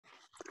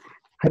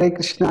Hare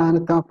Krishna,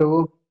 Anuttama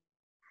Prabhu.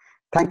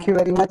 Thank you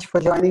very much for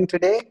joining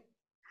today.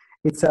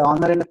 It's an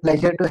honor and a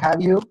pleasure to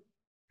have you.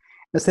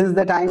 Since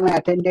the time I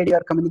attended your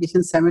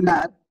communication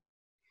seminar,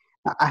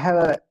 I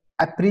have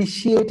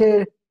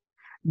appreciated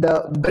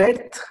the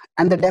breadth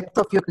and the depth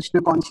of your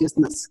Krishna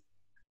consciousness.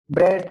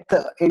 Breadth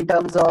in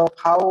terms of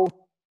how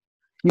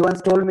you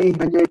once told me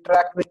when you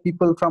interact with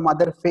people from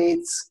other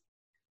faiths,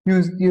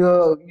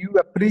 you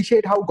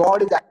appreciate how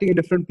God is acting in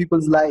different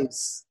people's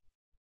lives.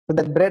 So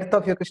that breadth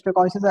of your Krishna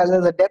consciousness as well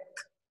as the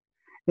depth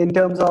in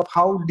terms of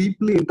how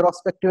deeply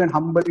introspective and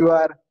humble you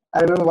are.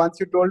 I remember once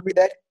you told me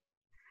that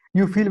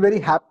you feel very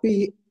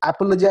happy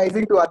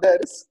apologizing to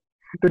others,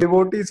 to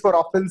devotees for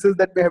offenses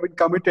that may have been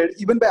committed,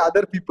 even by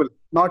other people,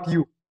 not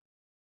you.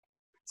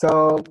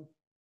 So,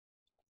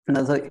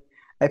 so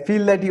I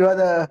feel that you are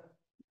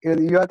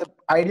the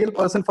ideal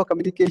person for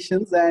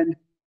communications, and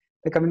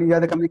you are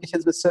the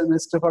communications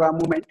minister for our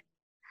movement.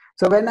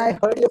 So when I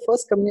heard your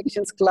first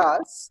communications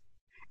class,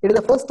 it is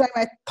the first time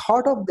I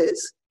thought of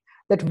this,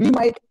 that we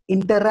might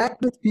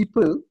interact with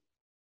people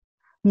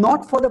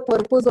not for the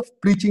purpose of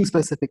preaching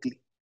specifically,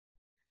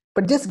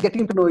 but just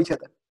getting to know each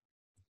other.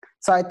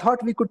 So I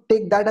thought we could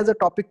take that as a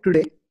topic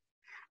today,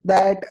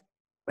 that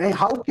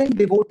how can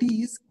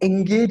devotees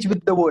engage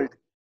with the world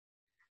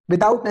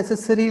without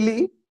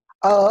necessarily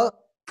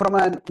from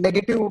a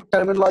negative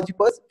terminology,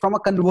 from a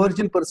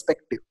conversion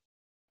perspective.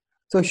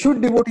 So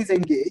should devotees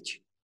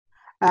engage,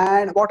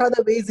 and what are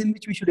the ways in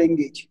which we should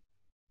engage?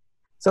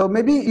 So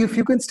maybe if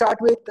you can start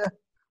with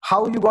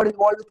how you got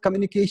involved with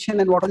communication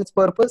and what was its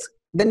purpose,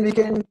 then we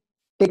can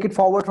take it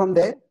forward from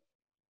there.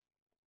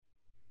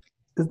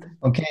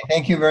 Okay,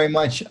 thank you very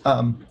much.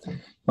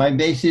 My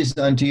basis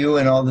unto you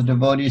and all the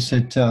devotees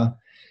that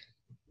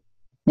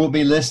will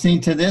be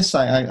listening to this.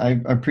 I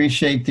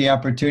appreciate the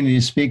opportunity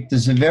to speak.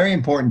 This is a very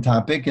important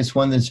topic. It's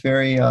one that's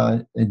very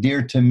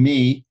dear to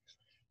me.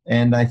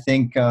 And I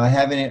think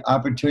having an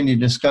opportunity to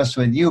discuss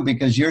with you,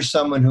 because you're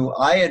someone who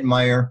I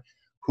admire,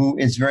 who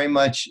is very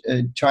much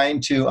trying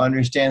to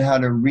understand how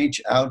to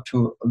reach out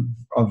to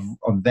a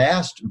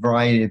vast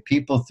variety of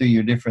people through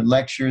your different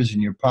lectures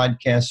and your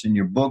podcasts and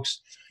your books,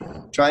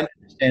 trying to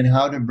understand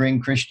how to bring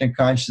Krishna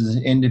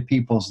consciousness into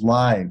people's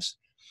lives.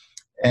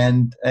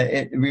 And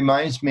it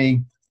reminds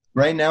me,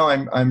 right now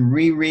I'm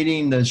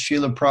rereading the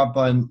Srila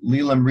Prabhupada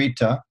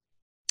Leelamrita.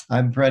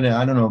 I've read it,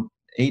 I don't know,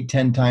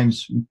 8-10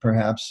 times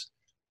perhaps.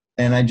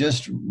 And I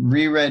just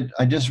read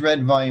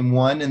volume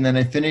 1, and then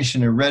I finished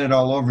and I read it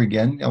all over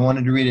again. I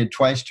wanted to read it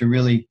twice to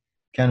really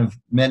kind of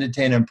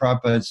meditate on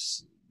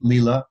Prabhupada's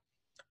Leela.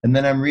 And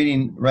then I'm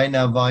reading right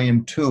now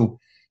volume 2.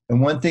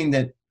 And one thing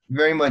that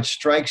very much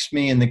strikes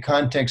me in the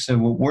context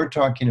of what we're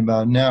talking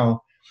about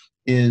now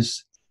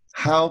is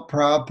how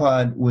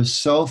Prabhupada was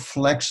so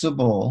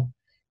flexible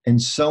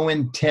and so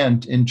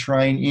intent in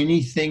trying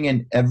anything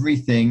and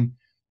everything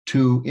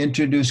to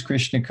introduce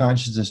Krishna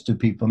consciousness to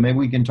people. Maybe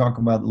we can talk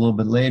about it a little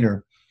bit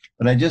later.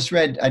 But I just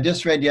read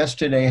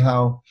yesterday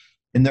how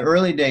in the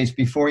early days,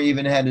 before he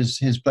even had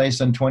his place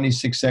on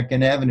 26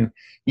 2nd Avenue,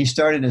 he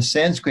started a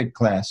Sanskrit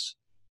class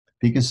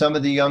because some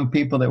of the young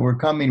people that were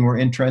coming were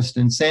interested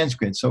in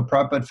Sanskrit. So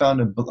Prabhupada found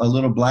a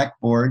little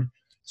blackboard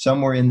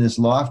somewhere in this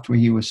loft where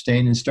he was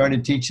staying and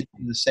started teaching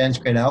the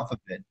Sanskrit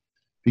alphabet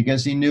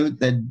because he knew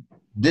that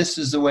this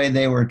is the way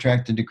they were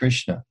attracted to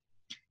Krishna.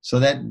 So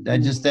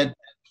that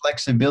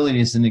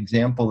flexibility is an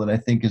example that I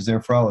think is there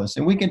for all of us.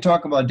 And we can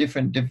talk about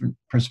different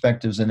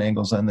perspectives and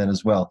angles on that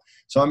as well.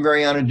 So I'm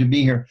very honored to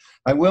be here.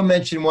 I will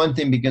mention one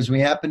thing because we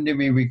happen to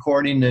be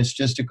recording this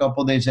just a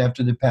couple days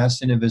after the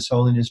passing of His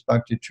Holiness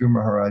Bhakti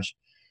Maharaj.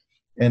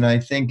 And I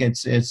think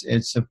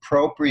it's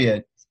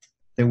appropriate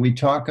that we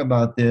talk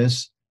about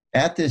this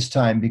at this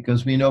time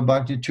because we know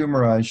Bhakti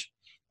Maharaj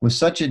was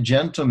such a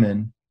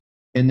gentleman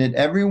in that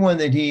everyone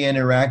that he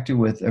interacted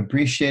with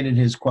appreciated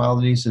his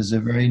qualities as a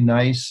very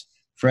nice,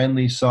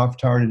 friendly,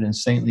 soft-hearted, and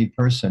saintly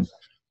person.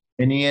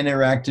 And he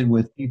interacted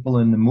with people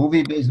in the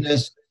movie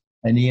business,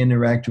 and he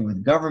interacted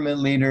with government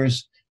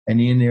leaders, and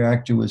he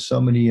interacted with so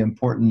many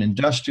important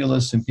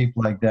industrialists and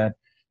people like that.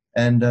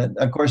 And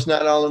of course,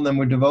 not all of them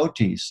were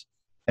devotees.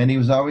 And he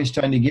was always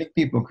trying to give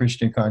people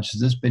Krishna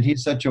consciousness, but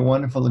he's such a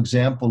wonderful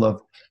example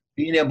of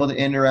being able to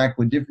interact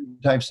with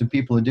different types of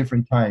people at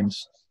different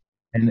times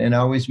and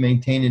always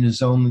maintaining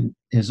his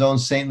own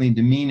saintly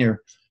demeanor,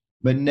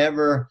 but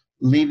never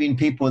leaving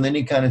people with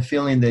any kind of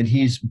feeling that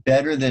he's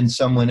better than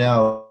someone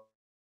else,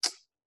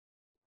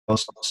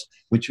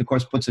 which of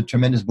course puts a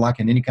tremendous block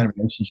in any kind of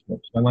relationship.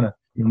 So I want to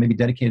maybe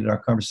dedicate our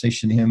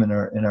conversation to him and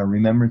our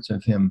remembrance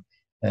of him,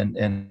 and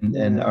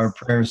yes. Our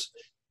prayers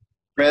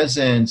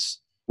presence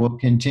will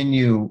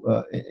continue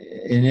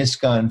in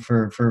ISKCON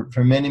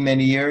for many,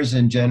 many years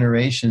and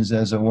generations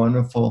as a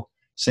wonderful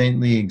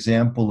saintly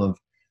example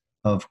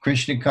of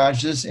Krishna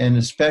consciousness and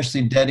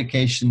especially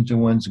dedication to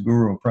one's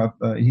guru.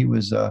 He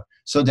was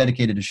so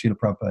dedicated to Srila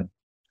Prabhupada.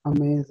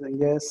 Amazing,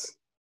 yes.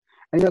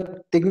 And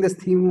you're taking this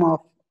theme of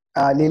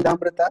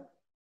Leelamrita.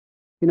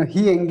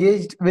 He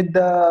engaged with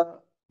the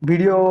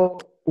video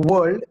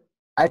world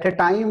at a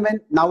time when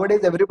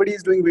nowadays everybody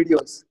is doing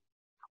videos.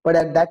 But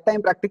at that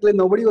time, practically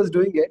nobody was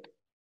doing it.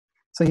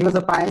 So he was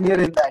a pioneer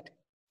in that.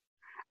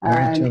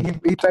 And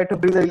he tried to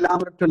bring the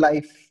Lilamrita to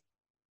life.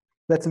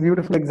 That's a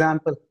beautiful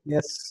example.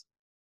 Yes.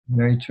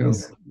 Very true.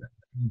 Yes.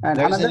 And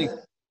there's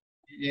another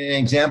an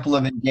example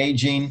of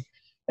engaging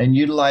and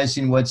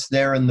utilizing what's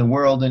there in the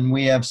world. And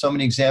we have so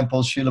many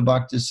examples, Srila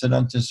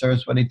Bhaktisiddhanta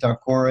Saraswati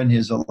Thakur and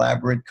his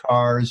elaborate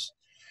cars,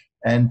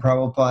 and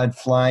Prabhupada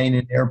flying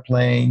in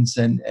airplanes.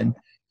 And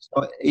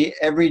so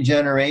every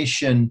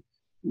generation,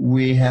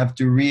 we have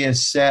to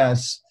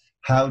reassess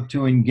how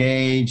to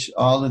engage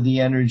all of the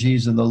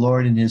energies of the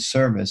Lord in his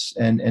service,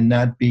 and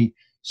not be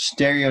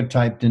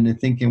stereotyped into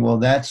thinking, well,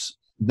 that's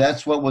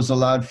what was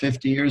allowed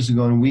 50 years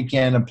ago, and we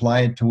can't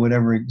apply it to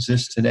whatever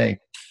exists today.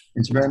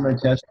 It's very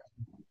much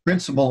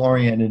principle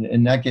oriented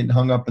and not getting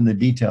hung up in the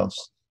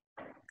details.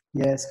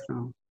 Yes.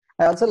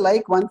 I also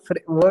like one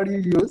word you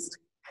used.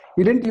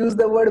 You didn't use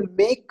the word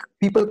make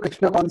people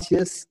Krishna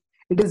conscious.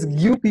 It is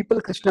give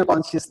people Krishna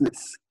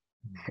consciousness.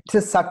 It's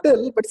a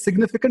subtle but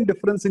significant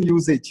difference in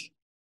usage.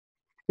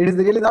 It is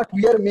really not,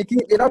 we're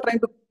not trying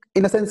to,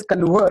 in a sense,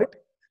 convert.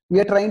 We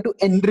are trying to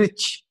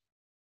enrich.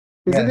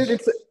 Isn't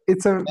it?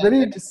 It's a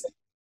very...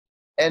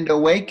 And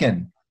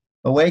awaken.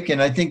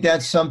 I think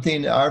that's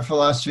something our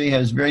philosophy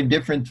has very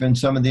different from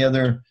some of the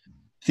other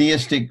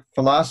theistic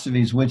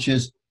philosophies, which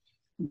is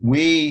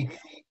we,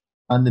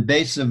 on the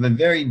basis of a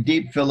very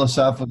deep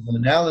philosophical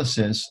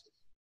analysis,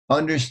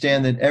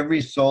 understand that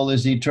every soul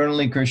is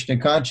eternally Krishna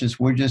conscious.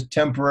 We're just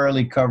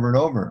temporarily covered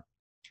over.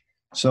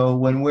 So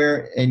when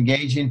we're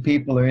engaging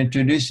people or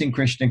introducing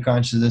Krishna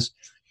consciousness,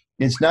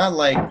 it's not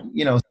like,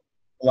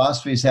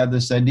 philosophies have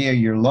this idea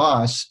you're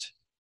lost,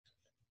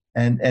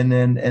 and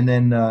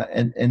then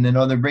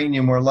oh, they're bringing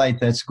you more light.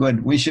 That's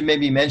good. We should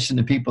maybe mention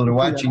to people that are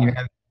watching, you're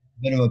having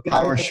a bit of a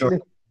power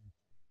short.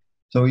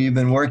 So you've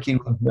been working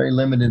with very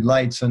limited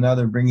light, so now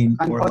they're bringing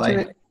more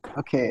light.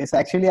 Okay, so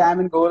actually I'm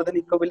in Govardhan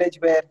Eco Village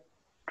where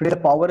today the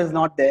power is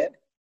not there.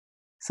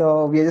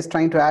 So we are just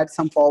trying to add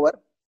some power.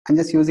 I'm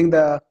just using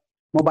the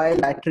mobile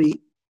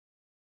battery.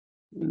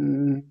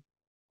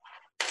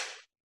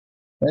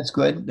 That's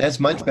good. That's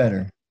much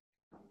better.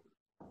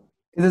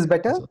 Is this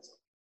better?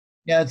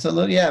 Yeah, it's a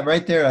little,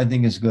 right there I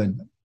think is good.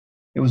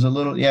 It was a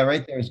little,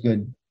 right there is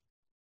good.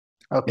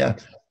 Okay. Yeah.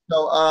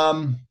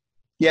 So,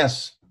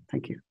 yes.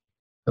 Thank you.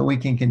 So we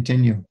can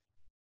continue.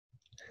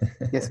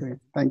 Yes,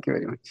 thank you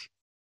very much.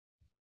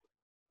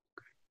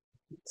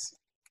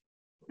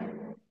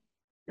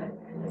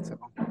 So,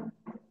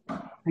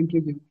 thank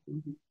you.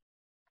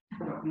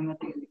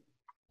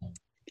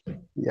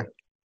 Yeah.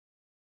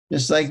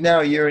 Just like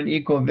now, you're in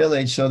Eco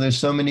Village, so there's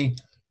so many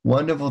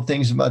wonderful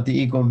things about the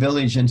Eco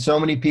Village, and so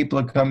many people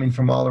are coming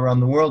from all around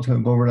the world who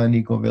have over on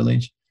Eco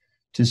Village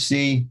to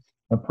see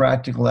a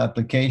practical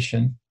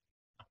application.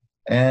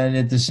 And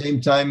at the same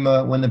time,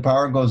 when the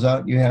power goes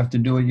out, you have to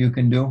do what you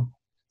can do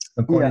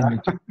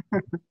according to.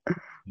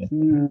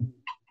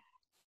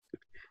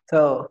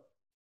 So,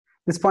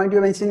 this point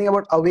you're mentioning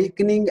about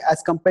awakening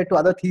as compared to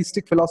other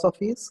theistic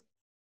philosophies.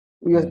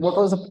 Yes. What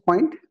was the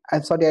point?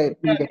 I'm sorry, I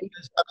didn't get it.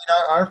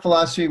 Our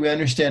philosophy, we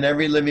understand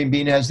every living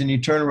being has an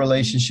eternal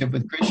relationship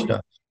with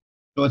Krishna.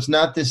 So it's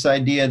not this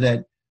idea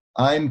that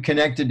I'm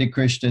connected to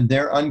Krishna,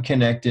 they're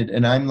unconnected,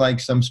 and I'm like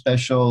some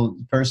special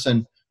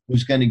person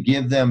who's going to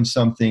give them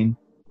something.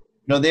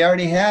 They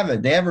already have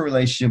it. They have a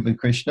relationship with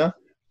Krishna.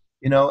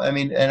 And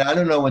I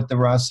don't know what the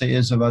rasa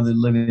is of other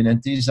living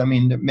entities.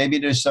 Maybe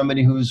there's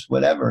somebody who's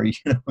whatever,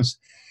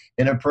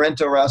 in a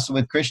parental rasa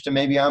with Krishna.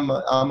 Maybe I'm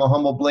a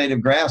humble blade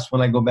of grass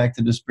when I go back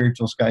to the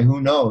spiritual sky.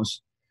 Who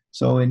knows?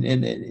 So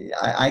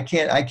I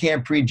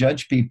can't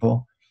prejudge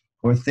people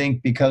or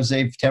think because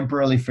they've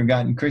temporarily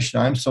forgotten Krishna,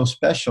 I'm so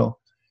special.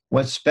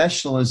 What's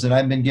special is that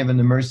I've been given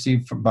the mercy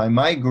by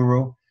my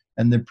guru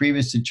and the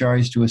previous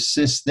acharyas to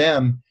assist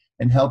them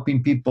in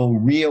helping people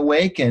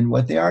reawaken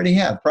what they already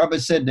have. Prabhupada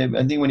said that,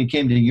 I think when he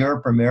came to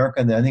Europe or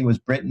America, I think it was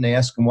Britain, they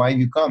asked him, why have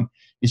you come?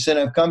 He said,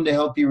 I've come to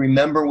help you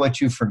remember what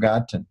you've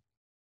forgotten.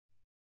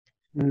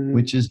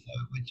 Which is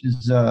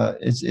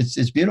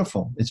it's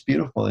beautiful. It's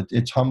beautiful.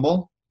 It's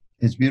humble.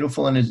 It's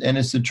beautiful, and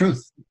it's the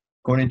truth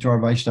according to our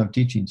Vaishnava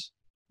teachings.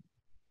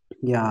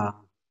 Yeah.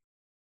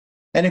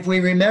 And if we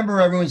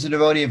remember everyone's a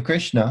devotee of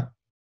Krishna,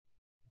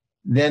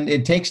 then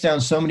it takes down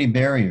so many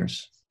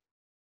barriers.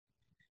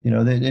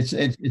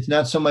 It's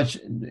not so much,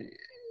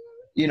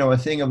 a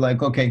thing of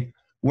like, okay,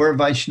 we're a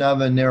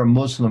Vaishnava and they're a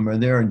Muslim, or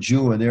they're a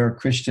Jew, or they're a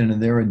Christian,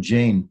 and they're a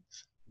Jain.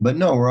 But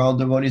no, we're all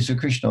devotees of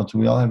Krishna, so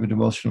we all have a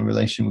devotional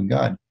relation with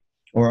God.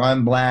 Or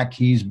I'm black,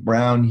 he's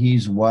brown,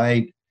 he's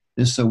white,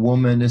 this is a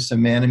woman, this is a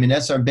man.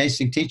 That's our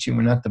basic teaching.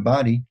 We're not the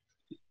body.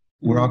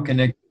 We're all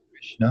connected to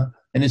Krishna.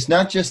 And it's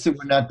not just that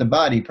we're not the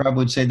body. Prabhupada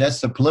would say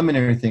that's the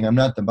preliminary thing. I'm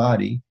not the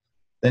body.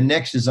 Then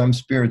next is I'm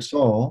spirit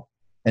soul.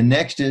 And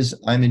next is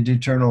I'm an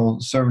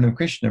eternal servant of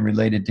Krishna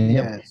related to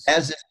him, yes,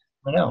 as is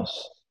everyone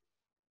else.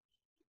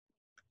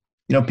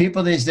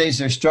 People these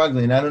days are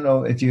struggling. I don't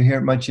know if you hear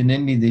it much in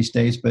India these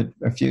days, but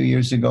a few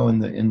years ago in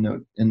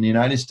the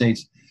United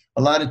States,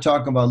 a lot of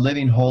talk about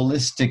living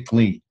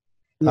holistically.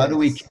 Yes. How do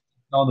we connect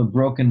all the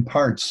broken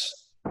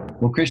parts?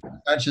 Well, Krishna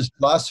conscious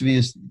philosophy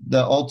is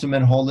the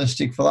ultimate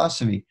holistic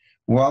philosophy.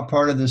 We're all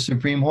part of the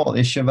supreme whole.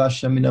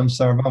 Ishavasaminam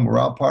sarvam. We're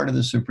all part of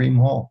the supreme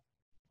whole.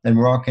 And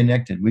we're all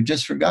connected. We've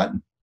just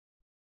forgotten.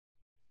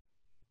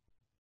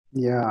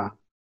 Yeah.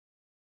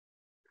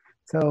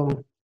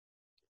 So,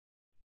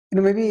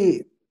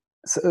 maybe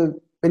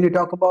when you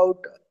talk about,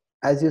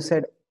 as you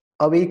said,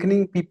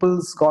 awakening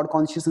people's God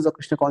consciousness or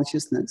Krishna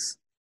consciousness.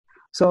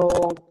 So,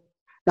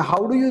 now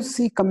how do you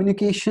see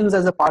communications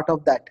as a part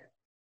of that?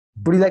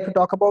 Would you like to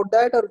talk about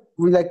that, or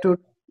would you like to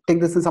take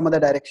this in some other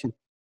direction?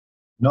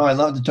 No, I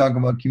love to talk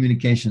about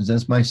communications.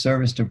 That's my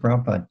service to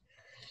Prabhupada.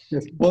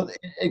 Yes. Well,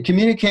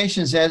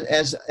 communications,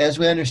 as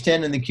we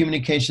understand in the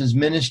communications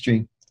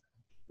ministry,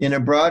 in a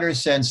broader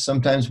sense,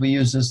 sometimes we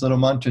use this little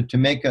mantra to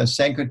make a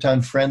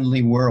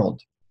Sankirtan-friendly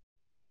world.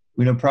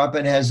 We know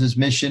Prabhupada has his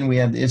mission. We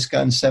have the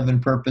ISKCON 7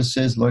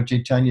 purposes, Lord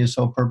Chaitanya's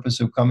whole purpose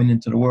of coming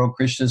into the world,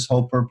 Krishna's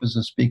whole purpose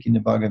of speaking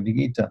the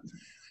Bhagavad-Gītā.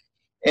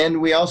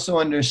 And we also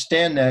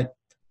understand that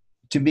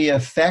to be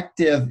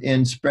effective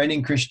in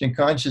spreading Krishna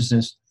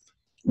consciousness,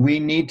 we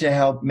need to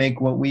help make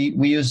what we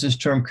use this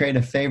term, create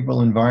a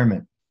favorable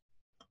environment.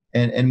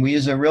 And we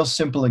use a real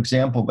simple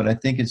example, but I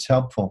think it's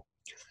helpful.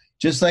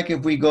 Just like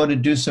if we go to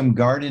do some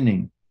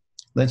gardening,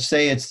 let's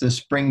say it's the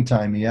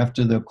springtime,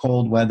 after the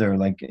cold weather,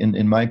 like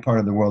in my part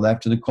of the world,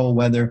 after the cold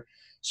weather,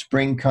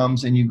 spring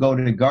comes and you go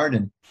to the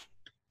garden.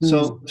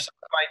 So some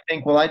might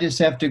think, well, I just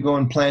have to go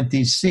and plant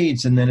these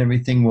seeds and then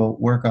everything will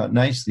work out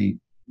nicely.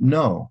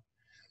 No.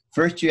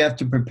 First, you have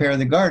to prepare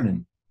the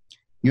garden.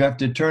 You have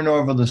to turn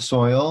over the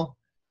soil.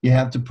 You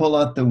have to pull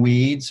out the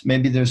weeds.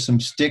 Maybe there's some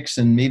sticks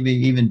and maybe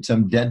even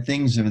some dead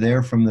things are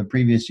there from the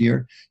previous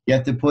year. You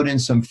have to put in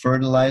some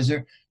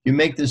fertilizer. You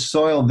make the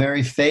soil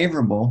very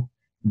favorable.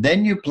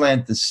 Then you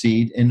plant the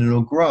seed and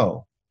it'll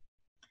grow.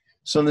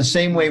 So in the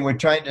same way we're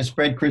trying to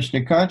spread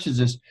Krishna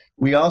consciousness,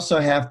 we also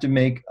have to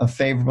make a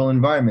favorable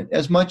environment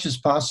as much as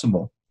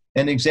possible.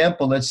 An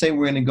example, let's say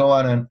we're going to go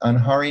out on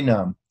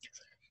Harinam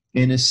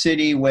in a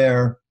city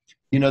where,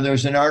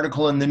 there's an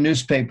article in the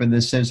newspaper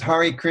that says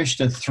Hare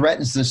Krishna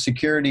threatens the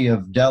security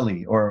of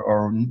Delhi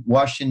or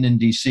Washington,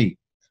 D.C.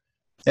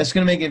 That's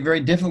going to make it very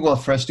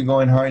difficult for us to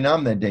go in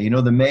Harinam that day.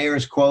 The mayor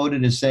is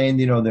quoted as saying,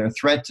 they're a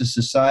threat to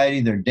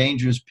society, they're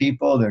dangerous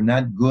people, they're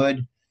not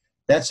good.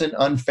 That's an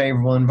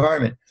unfavorable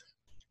environment.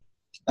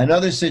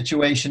 Another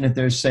situation, if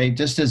there's, say,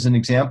 just as an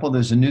example,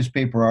 there's a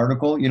newspaper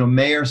article,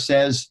 mayor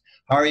says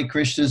Hare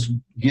Krishnas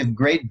give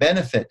great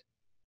benefit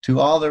to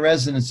all the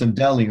residents of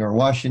Delhi or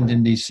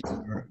Washington, D.C.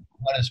 or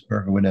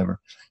Johannesburg or whatever.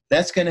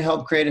 That's going to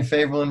help create a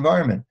favorable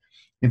environment.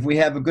 If we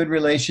have a good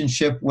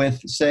relationship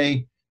with,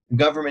 say,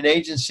 government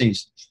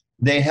agencies,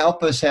 they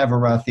help us have a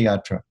Rath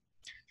Yatra.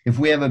 If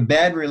we have a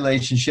bad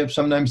relationship,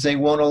 sometimes they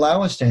won't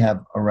allow us to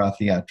have a Rath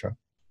Yatra.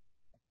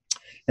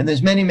 And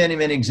there's many, many,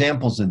 many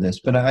examples of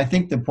this, but I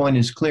think the point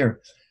is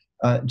clear.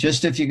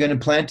 Just if you're going to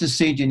plant a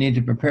seed, you need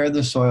to prepare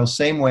the soil.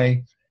 Same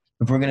way,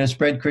 if we're going to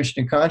spread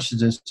Krishna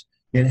consciousness,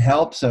 it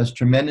helps us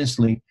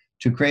tremendously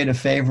to create a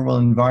favorable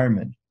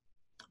environment.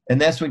 And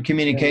that's what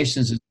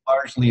communications is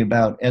largely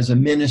about as a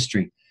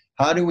ministry.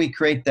 How do we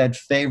create that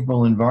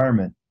favorable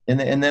environment? And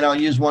then I'll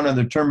use one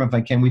other term if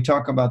I can. We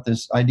talk about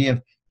this idea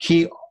of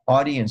key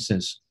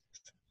audiences.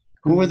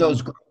 Who are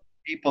those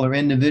people or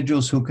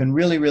individuals who can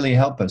really, really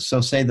help us?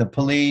 So say the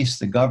police,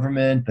 the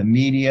government, the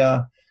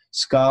media,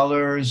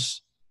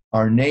 scholars,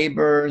 our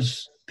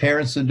neighbors,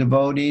 parents of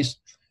devotees.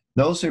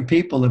 Those are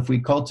people, if we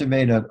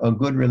cultivate a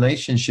good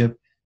relationship,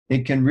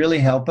 it can really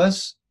help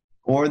us,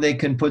 or they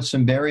can put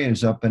some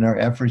barriers up in our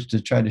efforts to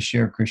try to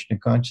share Krishna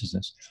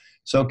consciousness.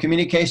 So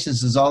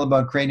communications is all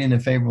about creating a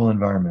favorable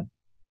environment.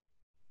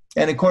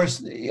 And of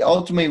course,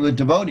 ultimately with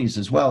devotees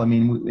as well. I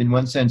mean, in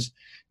one sense,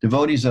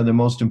 devotees are the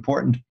most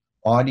important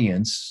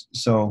audience.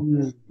 So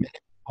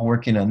I'm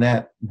working on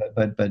that.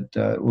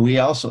 But we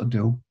also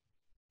do,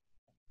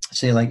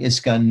 say like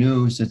ISKCON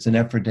News, it's an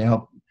effort to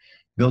help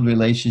build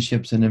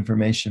relationships and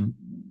information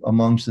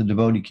amongst the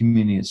devotee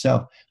community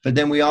itself. But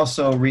then we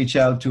also reach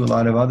out to a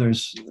lot of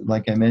others,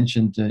 like I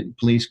mentioned,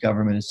 police,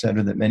 government, et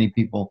cetera, that many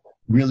people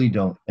really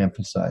don't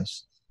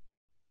emphasize.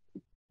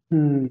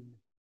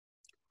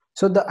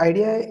 So the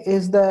idea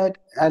is that,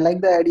 I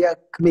like the idea of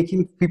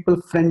making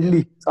people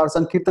friendly or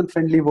Sankirtan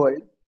friendly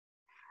world.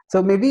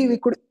 So maybe we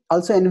could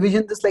also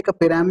envision this like a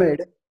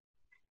pyramid.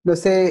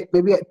 Say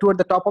maybe toward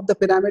the top of the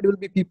pyramid will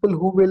be people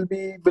who will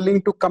be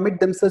willing to commit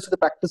themselves to the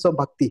practice of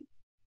bhakti.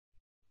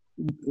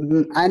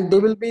 And they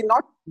will be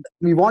not,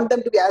 we want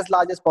them to be as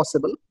large as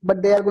possible,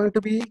 but they are going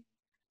to be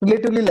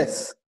relatively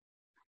less.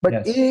 But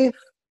Yes. if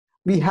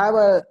we have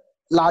a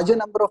larger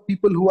number of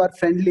people who are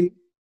friendly,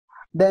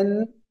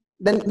 then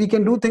we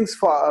can do things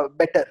for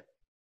better.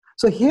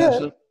 So here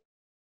Absolutely.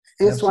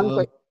 is Absolutely. one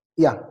question.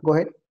 Yeah, go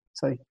ahead.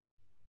 Sorry.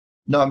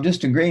 No, I'm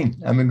just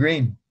agreeing. I'm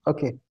agreeing.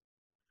 Okay.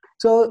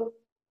 So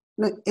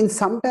in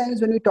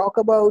sometimes when we talk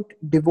about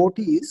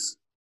devotees,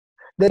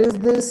 there is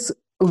this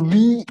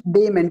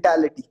we-they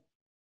mentality,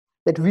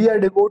 that we are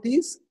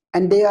devotees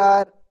and they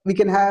are, we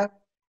can have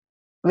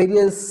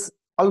various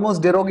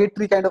almost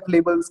derogatory kind of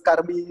labels,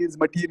 karmis,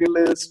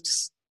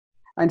 materialists,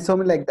 and so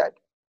many like that.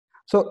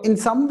 So in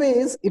some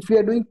ways, if we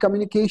are doing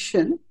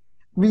communication,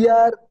 we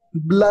are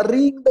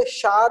blurring the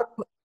sharp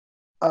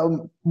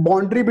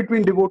boundary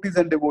between devotees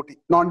and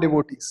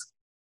non-devotees,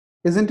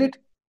 isn't it?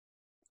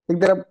 Like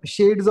there are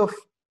shades of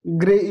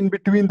gray in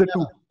between the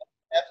two.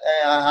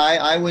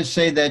 I would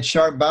say that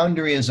sharp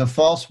boundary is a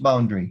false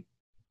boundary.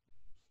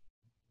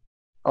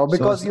 Oh,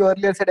 because you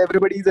earlier said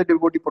everybody is a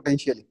devotee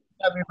potentially.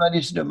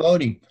 Everybody's a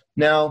devotee.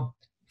 Now,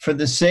 for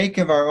the sake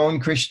of our own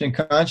Krishna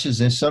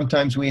consciousness,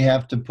 sometimes we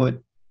have to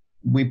put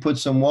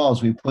some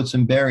walls, we put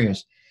some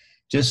barriers.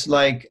 Just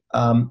like,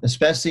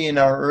 especially in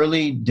our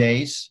early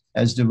days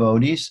as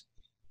devotees,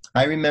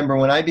 I remember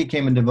when I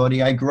became a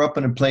devotee, I grew up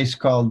in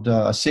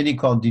a city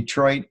called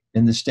Detroit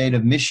in the state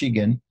of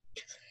Michigan.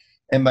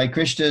 And by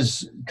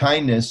Krishna's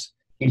kindness,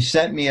 he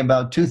sent me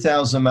about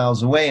 2,000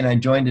 miles away, and I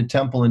joined a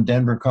temple in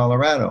Denver,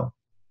 Colorado.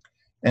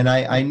 And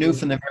I knew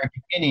from the very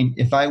beginning,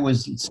 if I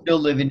was still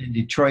living in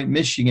Detroit,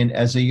 Michigan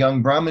as a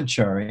young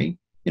brahmachari,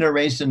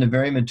 raised in a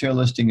very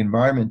materialistic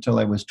environment until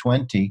I was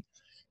 20,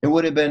 it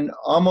would have been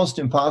almost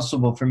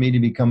impossible for me to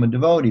become a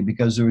devotee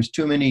because there was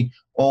too many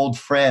old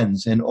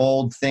friends and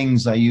old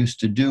things I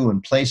used to do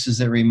and places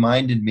that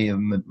reminded me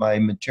of my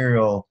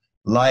material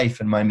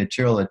life and my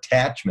material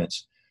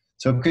attachments.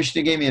 So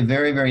Krishna gave me a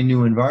very, very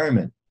new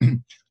environment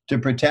to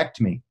protect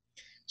me.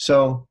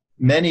 So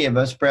many of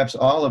us, perhaps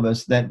all of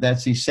us,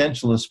 that's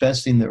essential,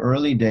 especially in the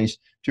early days,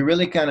 to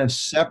really kind of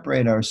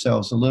separate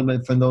ourselves a little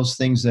bit from those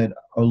things that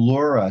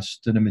allure us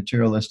to the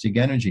materialistic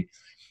energy.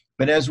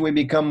 But as we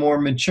become more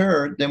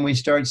mature, then we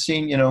start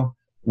seeing,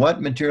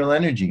 what material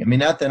energy. I mean,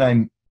 not that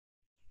I'm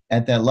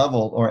at that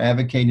level or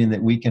advocating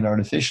that we can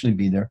artificially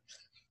be there,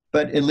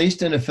 but at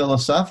least in a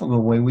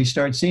philosophical way, we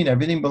start seeing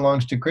everything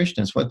belongs to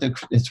Krishna. It's what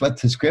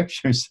the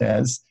scripture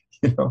says.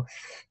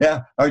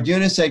 Yeah,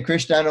 Arjuna said,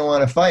 Krishna, I don't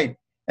want to fight.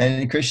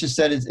 And Krishna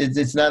said,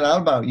 it's not all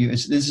about you.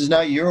 This is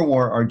not your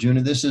war,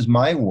 Arjuna. This is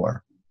my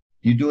war.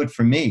 You do it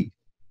for me.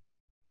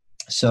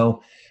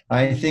 So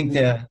I think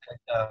that,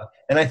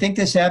 and I think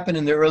this happened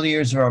in the early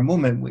years of our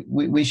movement.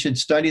 We should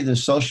study the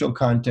social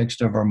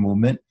context of our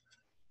movement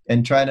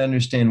and try to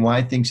understand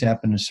why things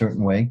happen a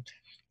certain way.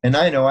 And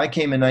I know I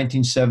came in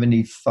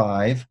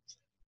 1975,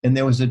 and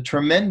there was a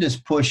tremendous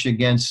push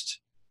against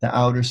the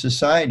outer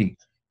society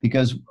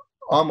because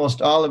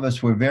almost all of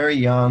us were very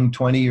young,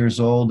 20 years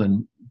old,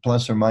 and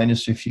plus or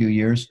minus a few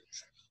years.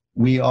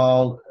 We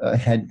all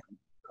had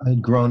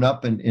grown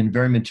up in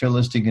very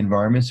materialistic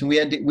environments, and we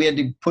had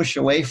to push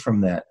away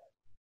from that.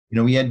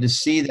 We had to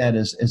see that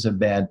as a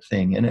bad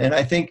thing. And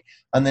I think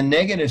on the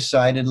negative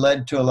side, it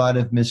led to a lot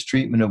of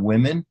mistreatment of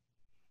women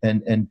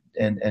and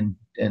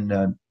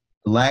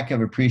lack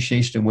of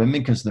appreciation of women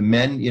because the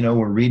men,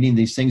 were reading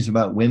these things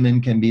about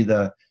women can be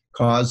the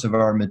cause of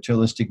our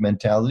materialistic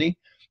mentality.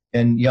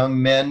 And young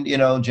men,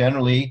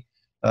 generally,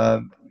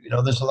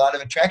 there's a lot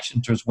of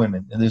attraction towards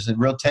women. And there's a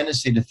real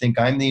tendency to think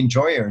I'm the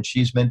enjoyer and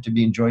she's meant to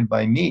be enjoyed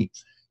by me.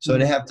 So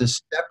to have to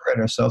separate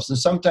ourselves. And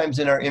sometimes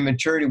in our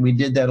immaturity, we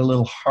did that a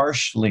little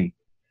harshly.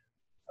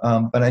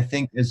 But I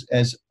think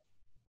as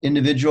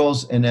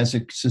individuals and as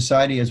a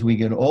society, as we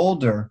get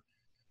older,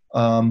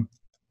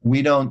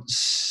 we don't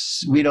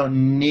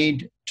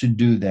need to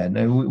do that.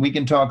 Now, we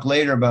can talk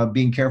later about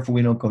being careful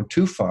we don't go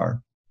too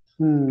far.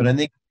 But I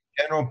think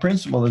the general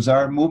principle is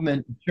our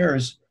movement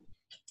matures.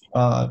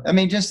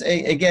 Just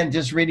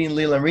reading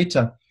Leela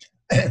Rita,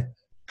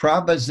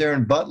 Prabhupada's there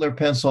in Butler,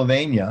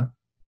 Pennsylvania,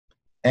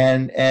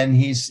 and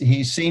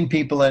he's seen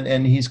people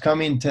and he's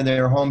coming to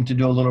their home to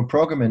do a little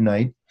program at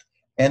night,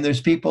 and there's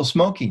people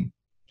smoking.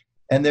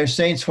 And they're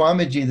saying,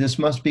 Swamiji, this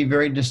must be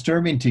very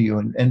disturbing to you.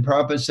 And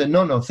Prabhupada said,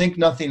 no, think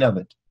nothing of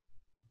it.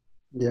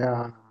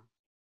 Yeah.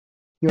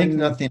 Think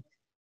nothing.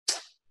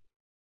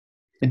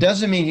 It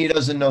doesn't mean he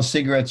doesn't know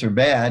cigarettes are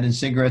bad and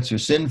cigarettes are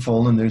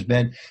sinful and there's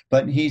bad,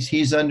 but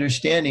he's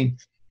understanding,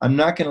 I'm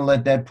not going to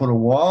let that put a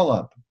wall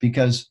up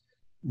because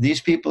these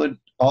people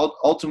are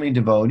ultimately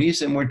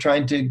devotees and we're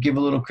trying to give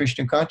a little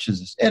Krishna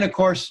consciousness. And of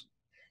course,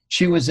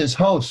 she was his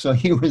host, so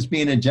he was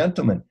being a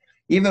gentleman.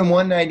 Even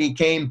one night he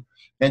came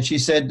and she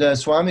said,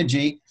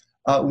 Swamiji,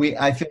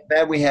 I feel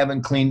bad we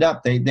haven't cleaned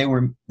up. They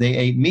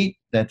ate meat,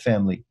 that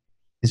family.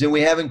 He said,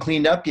 we haven't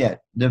cleaned up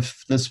yet. The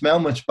smell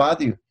must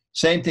bother you.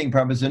 Same thing,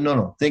 Prabhupada said,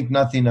 no, think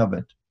nothing of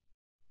it.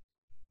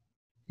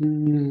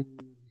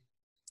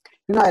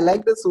 I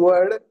like this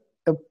word,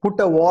 put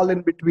a wall in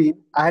between.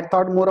 I had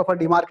thought more of a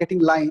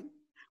demarcating line,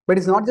 but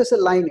it's not just a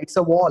line, it's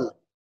a wall.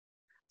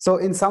 So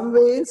in some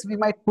ways, we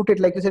might put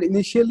it, like you said,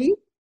 initially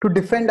to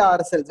defend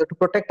ourselves or to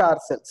protect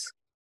ourselves.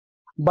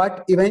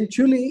 But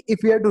eventually,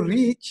 if we have to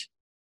reach,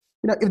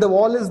 if the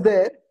wall is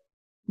there,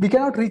 we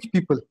cannot reach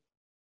people.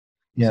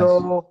 Yes.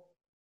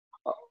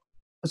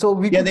 So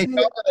we they talk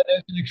about it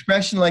as an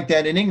expression like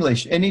that in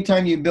English.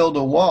 Anytime you build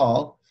a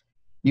wall,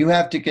 you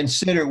have to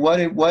consider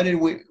what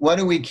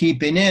are we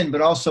keeping in,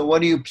 but also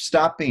what are you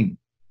stopping?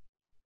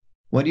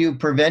 What are you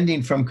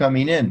preventing from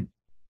coming in?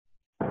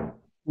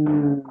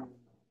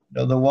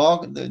 The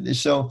wall.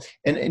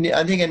 And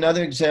I think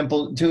another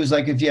example too is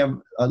like if you have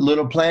a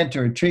little plant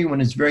or a tree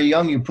when it's very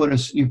young, you put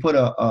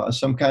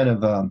some kind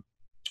of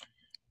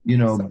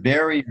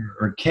barrier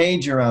or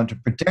cage around to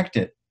protect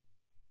it.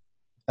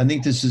 I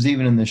think this is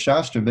even in the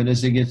Shastra, but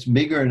as it gets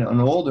bigger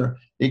and older,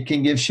 it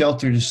can give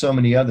shelter to so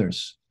many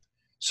others.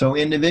 So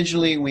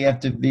individually, we have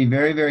to be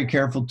very, very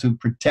careful to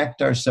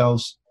protect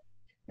ourselves,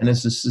 and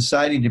as a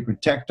society to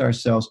protect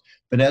ourselves.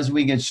 But as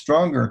we get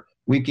stronger,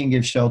 we can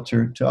give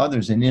shelter to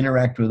others and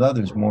interact with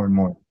others more and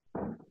more.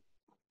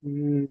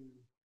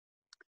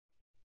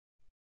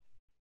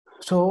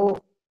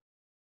 So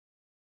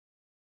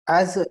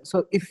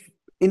if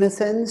in a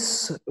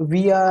sense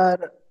we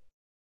are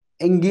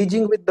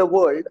engaging with the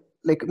world,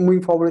 like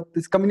moving forward,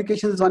 this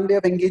communication is one way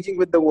of engaging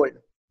with the world,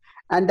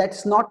 and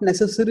that's not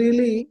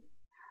necessarily,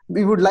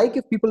 we would like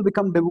if people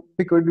become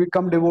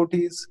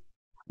devotees,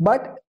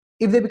 but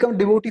if they become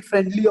devotee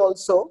friendly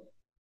also,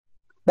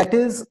 that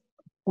is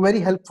very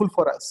helpful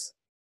for us.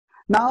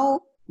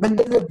 Now when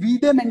there's a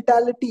Vida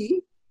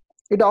mentality,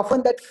 it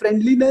often that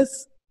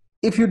friendliness,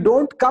 if you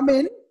don't come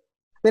in,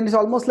 then it's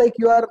almost like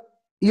you are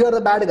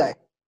the bad guy,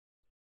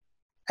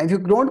 and if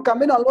you don't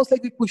come in, almost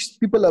like we push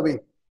people away.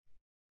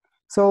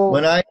 So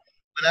when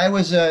I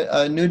was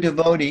a new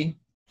devotee,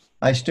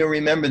 I still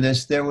remember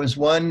this. There was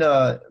one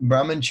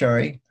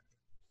brahmachari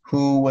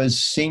who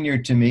was senior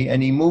to me,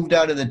 and he moved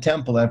out of the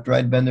temple after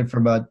I'd been there for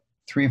about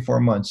 3 or 4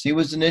 months. He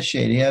was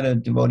initiated. He had a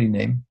devotee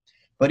name,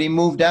 but he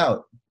moved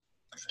out.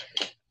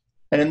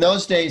 And in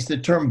those days, the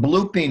term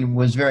blooping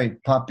was very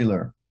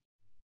popular.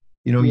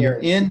 You're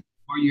in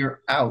or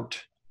you're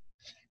out.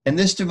 And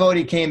this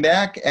devotee came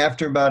back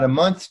after about a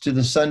month to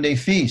the Sunday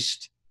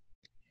feast.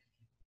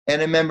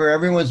 And I remember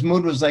everyone's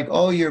mood was like,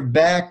 oh, you're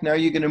back. Now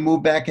you're going to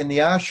move back in the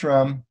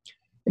ashram.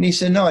 And he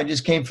said, no, I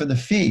just came for the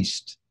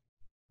feast.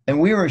 And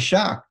we were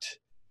shocked.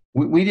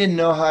 We didn't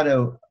know how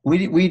to,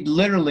 we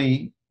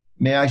literally,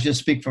 may I just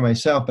speak for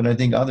myself, but I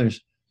think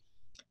others,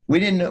 I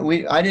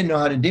didn't know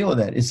how to deal with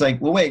that. It's like,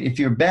 well, wait, if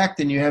you're back,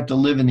 then you have to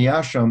live in the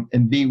ashram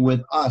and be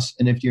with us.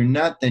 And if you're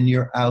not, then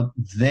you're out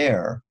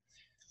there.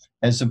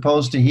 As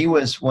opposed to, he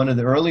was one of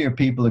the earlier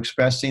people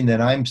expressing that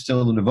I'm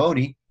still a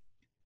devotee,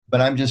 but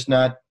I'm just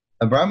not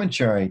a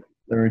brahmachari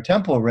or a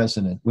temple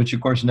resident, which of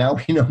course now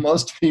we know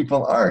most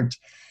people aren't.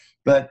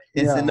 But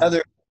it's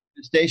another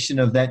manifestation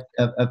of that,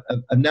 of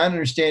not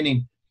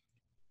understanding,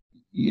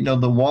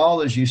 the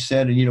wall, as you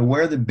said, and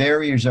where the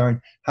barriers are.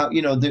 How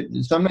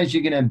sometimes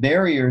you can have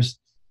barriers.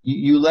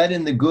 You let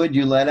in the good,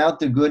 you let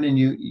out the good, and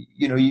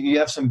you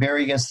have some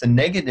barrier against the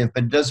negative,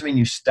 but it doesn't mean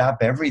you stop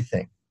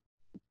everything.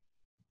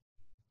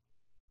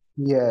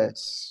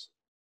 Yes.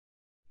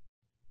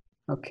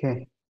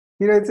 Okay.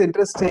 It's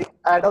interesting.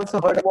 I had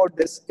also heard about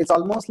this. It's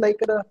almost like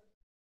the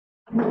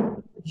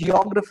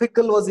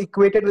geographical was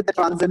equated with the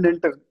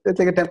transcendental. It's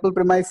like a temple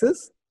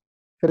premises.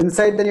 If you're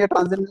inside, then you're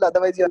transcendental.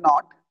 Otherwise, you're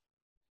not.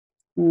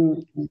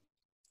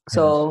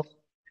 So,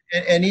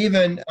 and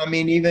even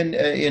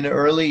in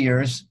early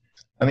years,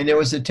 there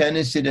was a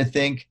tendency to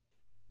think,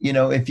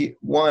 if you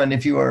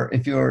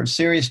were a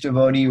serious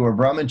devotee, you were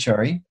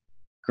brahmachari.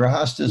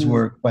 Grahastas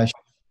were questioned.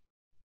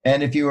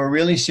 And if you were a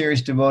really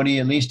serious devotee,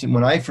 at least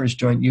when I first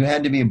joined, you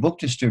had to be a book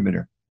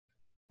distributor.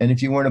 And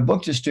if you weren't a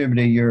book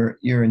distributor,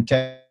 your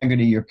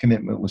integrity, your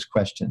commitment was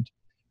questioned.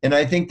 And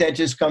I think that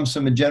just comes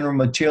from a general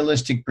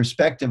materialistic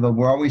perspective of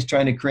we're always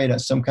trying to create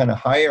some kind of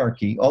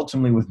hierarchy,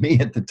 ultimately with me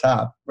at the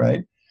top,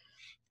 right?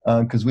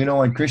 Because we don't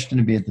want Krishna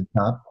to be at the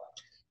top.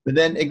 But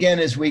then again,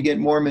 as we get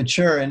more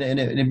mature, and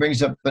it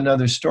brings up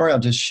another story I'll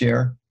just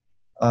share,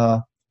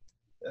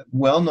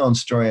 well-known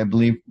story, I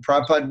believe.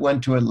 Prabhupada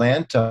went to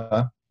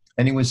Atlanta,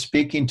 and he was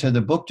speaking to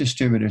the book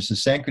distributors, the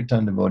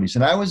Sankirtan devotees.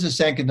 And I was a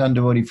Sankirtan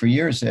devotee for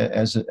years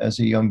as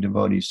a young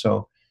devotee.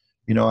 So,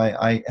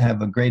 I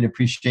have a great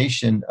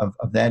appreciation of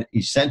that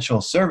essential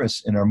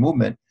service in our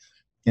movement.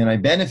 And I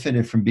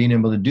benefited from being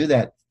able to do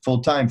that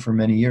full time for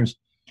many years.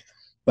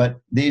 But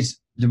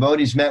these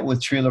devotees met with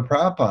Srila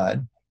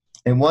Prabhupada.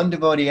 And one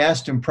devotee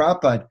asked him,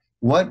 Prabhupada,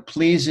 what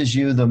pleases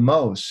you the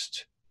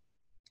most?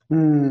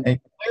 And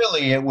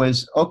clearly it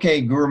was, okay,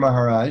 Guru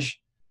Maharaj,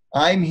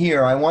 I'm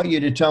here. I want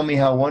you to tell me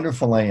how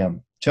wonderful I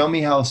am. Tell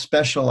me how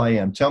special I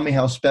am. Tell me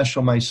how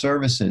special my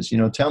service is.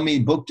 Tell me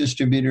book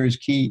distributors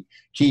ki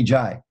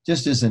jai,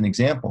 just as an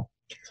example.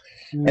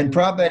 And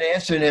Prabhupada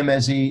answered him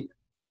as he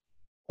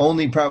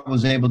only Prabhupada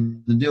was able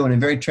to do in a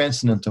very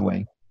transcendental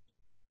way.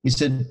 He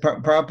said,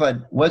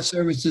 Prabhupada, what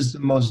service is the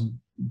most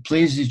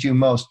pleases you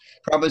most?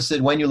 Prabhupada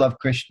said, when you love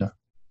Krishna.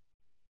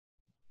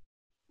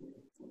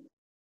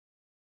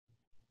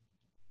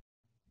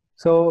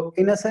 So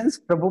in a sense,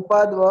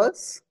 Prabhupada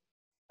was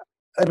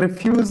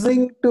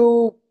refusing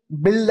to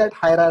build that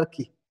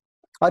hierarchy.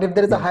 Or if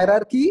there is a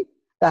hierarchy,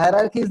 the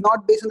hierarchy is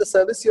not based on the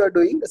service you are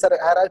doing. The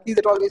hierarchy is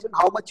at all based on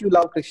how much you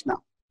love Krishna.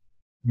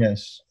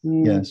 Yes,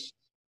 yes.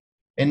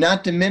 And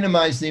not to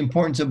minimize the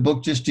importance of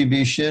book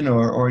distribution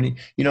or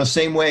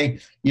same way,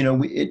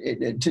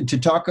 to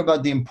talk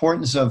about the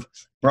importance of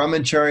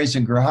brahmacharis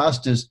and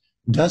grahastas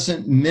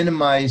doesn't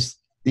minimize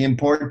the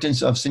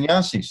importance of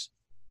sannyasis.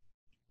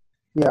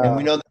 And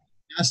we know that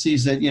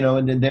sannyasis,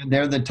 that,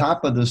 they're the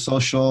top of the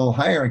social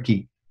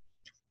hierarchy.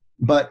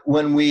 But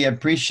when we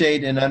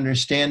appreciate and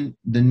understand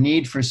the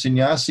need for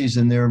sannyasis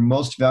and their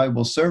most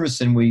valuable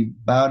service, and we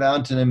bow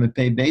down to them and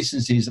pay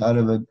obeisances out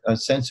of a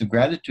sense of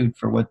gratitude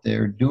for what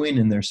they're doing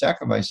in their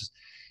sacrifices,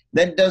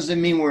 that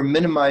doesn't mean we're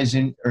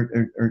minimizing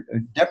or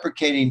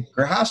deprecating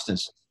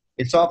grihastas.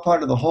 It's all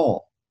part of the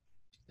whole.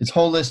 It's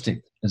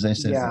holistic, as I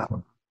said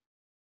before.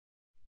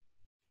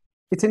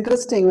 It's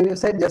interesting when you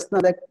said just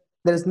now that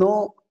there is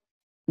no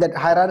that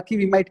hierarchy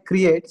we might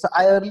create. So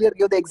I earlier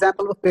gave the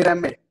example of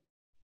pyramid.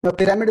 Now,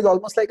 pyramid is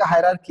almost like a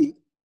hierarchy,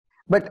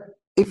 but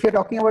if you're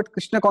talking about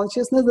Krishna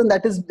consciousness, then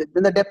that is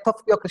then the depth of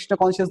your Krishna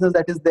consciousness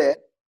that is there,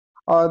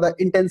 or the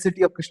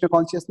intensity of Krishna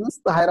consciousness,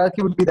 the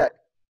hierarchy would be that.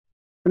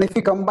 And if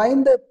you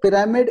combine the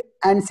pyramid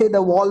and say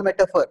the wall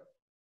metaphor,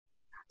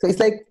 so it's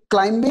like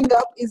climbing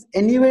up is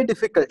anyway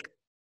difficult,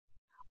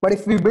 but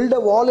if we build a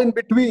wall in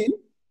between,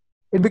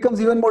 it becomes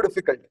even more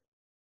difficult.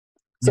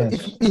 So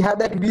if we have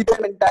that Veda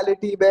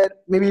mentality where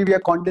maybe we are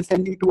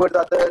condescending towards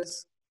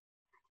others,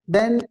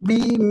 then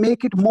we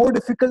make it more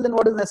difficult than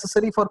what is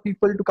necessary for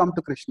people to come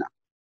to Krishna.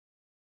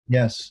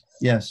 Yes,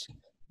 yes.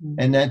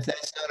 And that's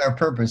not our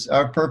purpose.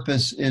 Our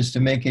purpose is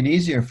to make it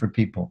easier for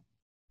people.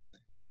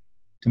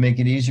 To make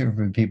it easier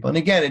for people. And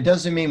again, it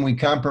doesn't mean we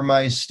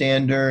compromise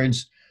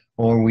standards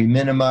or we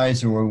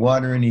minimize or we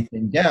water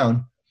anything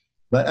down.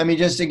 But I mean,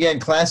 just again,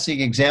 classic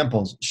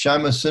examples.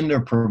 Shyama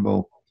Sundar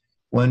Prabhu,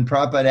 when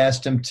Prabhupada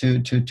asked him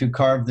to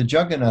carve the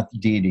Jagannath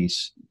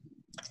deities.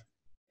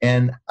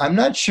 And I'm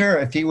not sure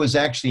if he was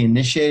actually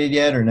initiated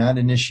yet or not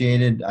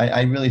initiated.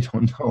 I really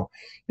don't know.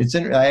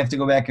 I have to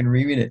go back and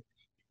reread it.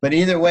 But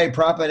either way,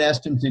 Prabhupada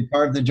asked him to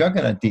carve the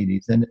Jagannath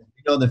deities. And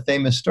you know the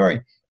famous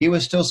story. He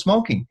was still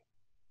smoking.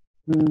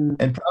 And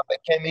Prabhupada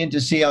came in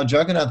to see how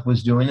Jagannath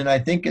was doing. And I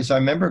think, as I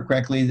remember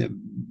correctly,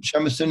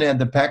 Shyama Sundar had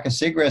the pack of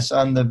cigarettes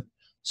on the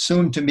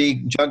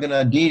soon-to-be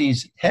Jagannath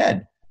deity's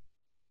head.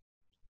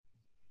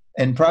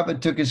 And Prabhupada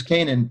took his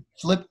cane and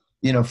flipped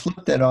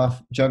that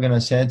off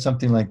Jagannath's head,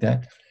 something like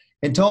that,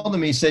 and told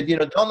him, he said,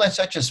 don't let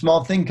such a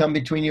small thing come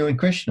between you and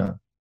Krishna.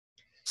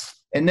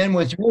 And then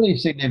what's really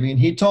significant,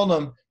 he told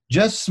him,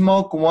 just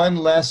smoke one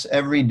less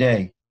every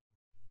day.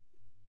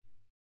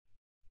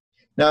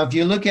 Now, if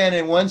you look at it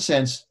in one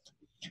sense,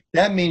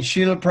 that means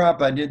Srila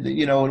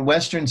Prabhupada,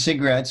 Western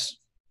cigarettes,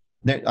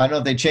 I don't know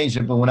if they changed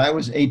it, but when I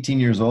was 18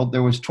 years old,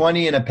 there was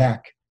 20 in a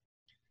pack.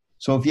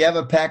 So if you have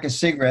a pack of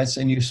cigarettes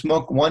and you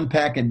smoke one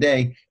pack a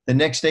day, the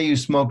next day you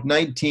smoke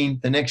 19,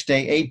 the next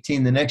day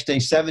 18, the next day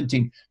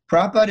 17.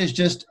 Prabhupada has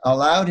just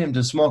allowed him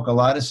to smoke a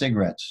lot of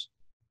cigarettes.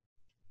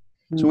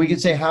 So we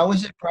could say, how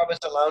is it Prabhupada's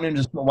allowing him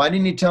to smoke? Why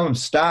didn't he tell him,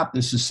 stop,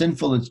 this is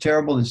sinful, it's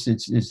terrible,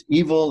 it's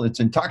evil,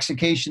 it's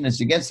intoxication, it's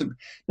against the...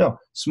 No,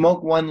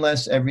 smoke one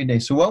less every day.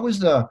 So what was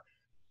the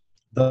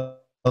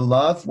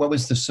love? What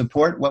was the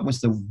support? What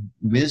was the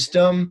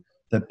wisdom,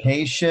 the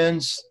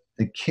patience,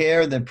 the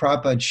care that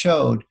Prabhupada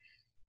showed?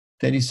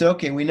 That he said,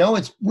 okay, we know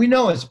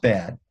it's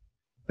bad,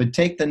 but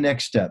take the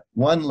next step.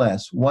 One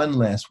less, one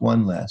less,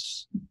 one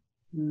less.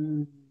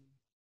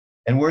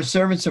 And we're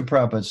servants of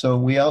Prabhupada, so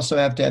we also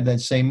have to have that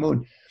same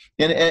mood.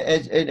 And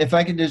if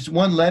I could, there's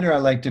one letter I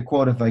like to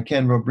quote, if I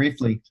can, real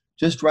briefly,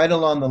 just right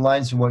along the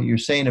lines of what you're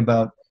saying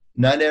about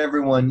not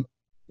everyone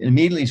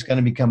immediately is going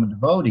to become a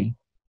devotee,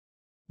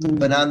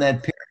 but on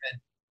that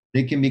pyramid,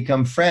 they can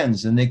become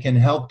friends and they can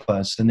help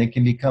us and they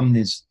can become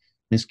this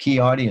key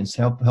audience,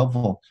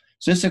 helpful.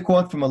 So this is a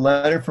quote from a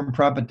letter from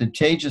Prabhupada to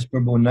Tejas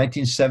Prabhu in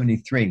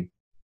 1973.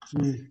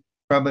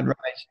 Prabhupada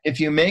writes, if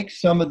you make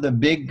some of the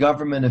big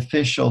government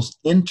officials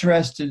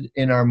interested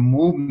in our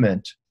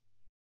movement,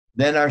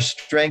 then our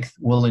strength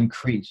will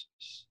increase.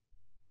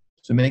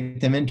 So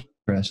make them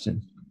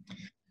interested.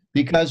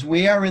 Because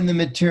we are in the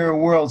material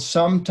world,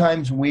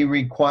 sometimes we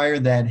require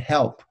that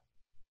help.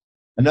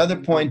 Another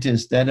point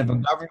is that if a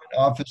government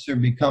officer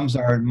becomes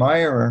our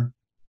admirer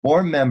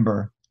or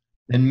member,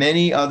 then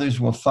many others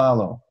will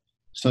follow.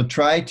 So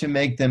try to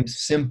make them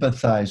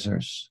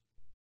sympathizers.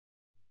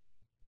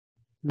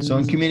 So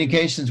in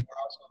communications,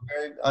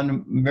 we're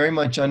also very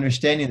much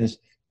understanding this.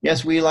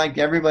 Yes, we like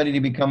everybody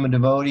to become a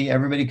devotee,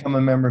 everybody become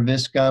a member of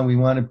ISKCON. We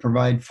want to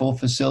provide full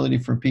facility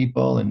for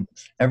people, and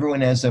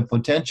everyone has that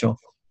potential.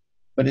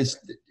 But it's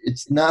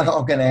not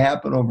all going to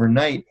happen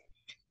overnight.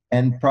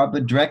 And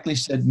Prabhupada directly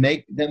said,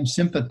 make them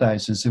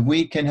sympathizers. If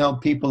we can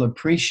help people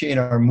appreciate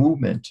our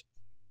movement,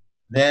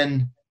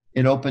 then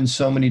it opens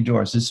so many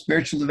doors. It's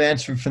spiritual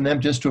advancement for them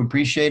just to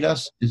appreciate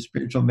us. It's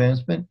spiritual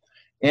advancement.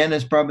 And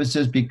as Prabhupada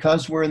says,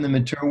 because we're in the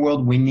material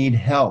world, we need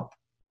help.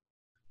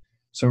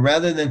 So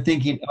rather than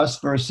thinking us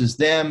versus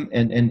them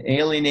and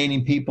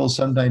alienating people,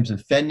 sometimes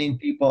offending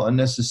people,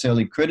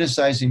 unnecessarily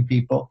criticizing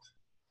people,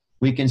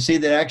 we can see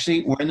that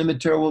actually we're in the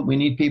material world, we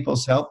need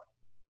people's help.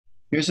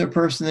 Here's a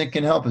person that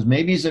can help us.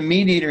 Maybe he's a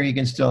meat eater, he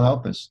can still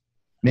help us.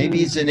 Maybe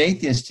he's an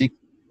atheist, he can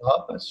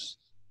help us.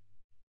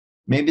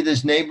 Maybe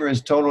this neighbor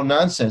is total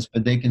nonsense,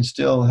 but they can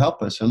still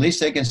help us. Or at least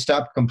they can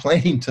stop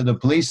complaining to the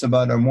police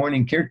about our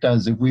morning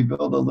kirtans if we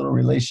build a little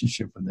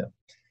relationship with them.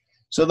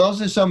 So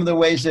those are some of the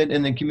ways that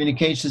in the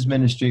communications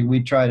ministry,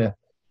 we try to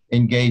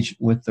engage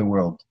with the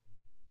world.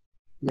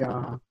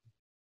 Yeah.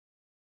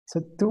 So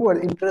two were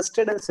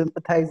interested and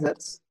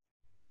sympathizers.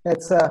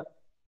 It's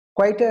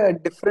quite a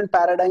different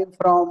paradigm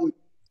from,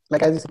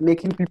 like I said,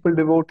 making people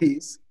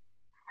devotees.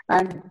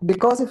 And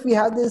because if we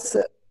have this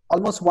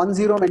almost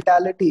 1-0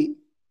 mentality,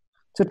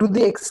 so to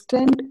the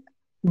extent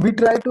we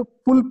try to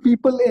pull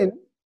people in,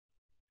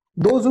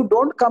 those who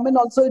don't come in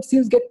also, it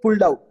seems, get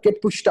pulled out,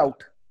 get pushed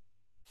out.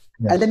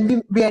 Yes. And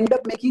then we end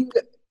up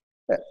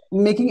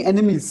making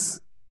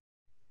enemies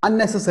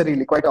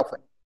unnecessarily quite often.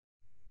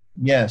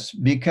 Yes,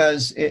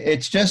 because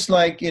it's just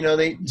like,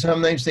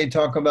 sometimes they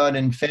talk about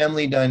in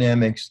family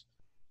dynamics,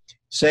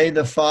 say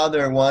the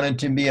father wanted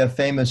to be a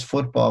famous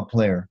football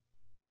player.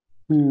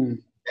 And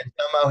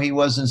somehow he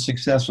wasn't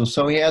successful.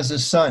 So he has a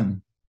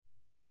son.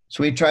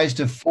 So he tries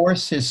to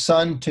force his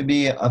son to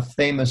be a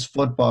famous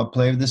football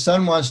player. The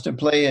son wants to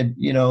play at,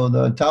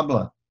 the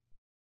tabla.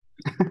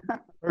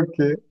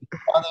 Okay. The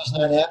father's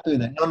not happy with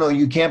that. No,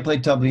 you can't play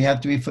tabla. You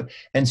have to be.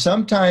 And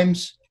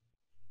sometimes,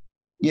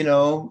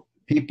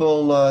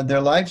 people,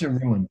 their lives are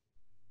ruined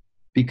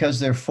because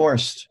they're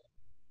forced.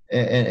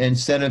 And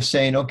instead of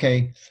saying,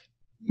 okay,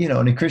 in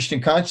a Christian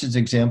conscience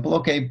example,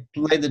 okay,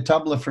 play the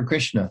tabla for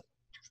Krishna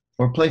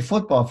or play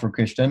football for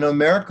Krishna. In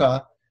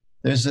America,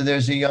 there's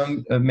a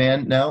young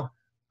man now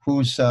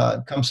who's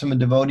comes from a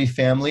devotee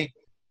family.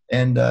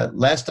 And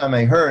last time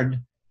I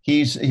heard,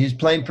 he's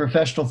playing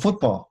professional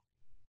football.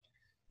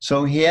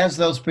 So he has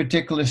those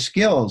particular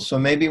skills. So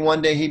maybe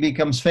one day he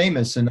becomes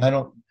famous, and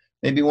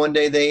maybe one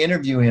day they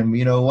interview him.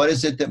 What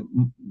is it that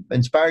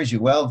inspires you?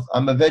 Well,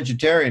 I'm a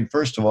vegetarian,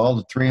 first of all,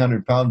 the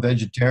 300-pound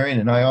vegetarian,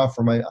 and I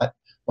offer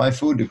my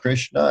food to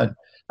Krishna. And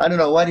I don't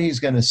know what he's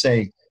going to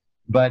say,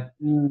 but,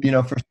 for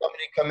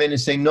somebody to come in and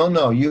say,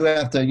 no, you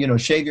have to,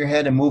 shave your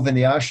head and move in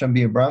the ashram,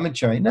 be a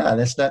brahmachari. No,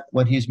 that's not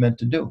what he's meant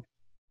to do.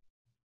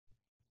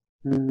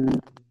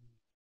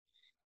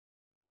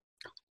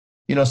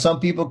 Some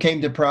people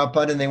came to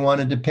Prabhupada and they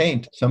wanted to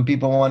paint. Some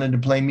people wanted to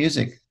play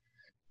music.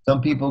 Some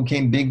people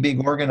became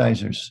big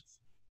organizers.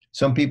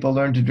 Some people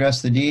learned to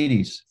dress the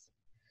deities.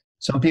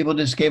 Some people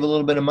just gave a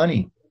little bit of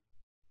money.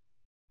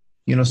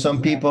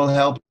 Some people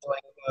helped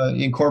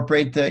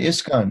incorporate the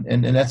ISKCON,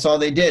 and that's all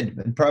they did.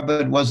 And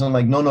Prabhupada wasn't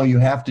like, no, you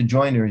have to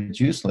join or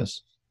it's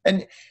useless.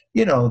 And,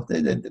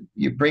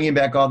 you're bringing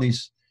back all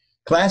these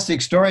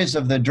classic stories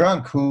of the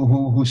drunk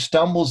who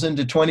stumbles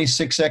into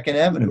 26 Second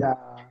Avenue. Yeah.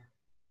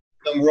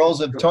 Some rolls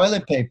of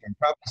toilet paper. And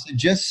Prabhupada said,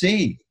 just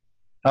see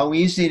how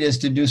easy it is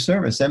to do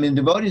service. I mean,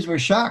 devotees were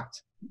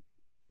shocked.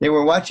 They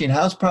were watching,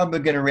 how's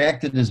Prabhupada going to react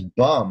to this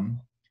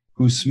bum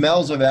who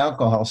smells of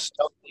alcohol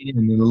stumbling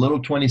in the little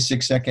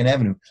 26 Second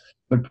Avenue?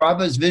 But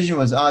Prabhupada's vision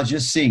was,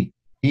 just see,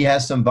 he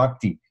has some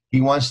bhakti.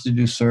 He wants to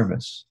do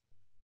service.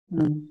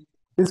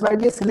 This might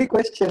be a silly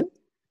question.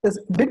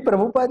 Did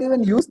Prabhupada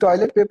even use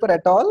toilet paper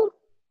at all?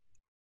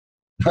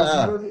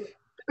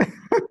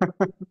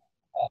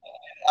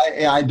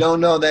 I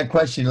don't know that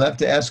question. You'll have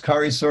to ask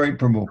Harisori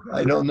Prabhu.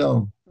 I don't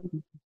know.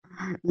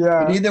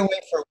 Yeah. But either way,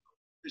 for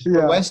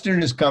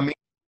Westerners coming,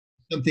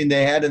 something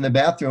they had in the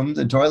bathroom,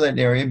 the toilet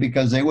area,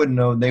 because they wouldn't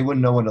know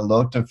what a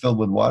lota filled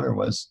with water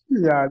was.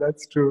 Yeah,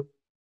 that's true.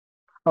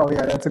 Oh,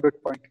 yeah, that's a good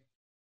point.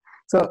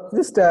 So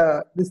just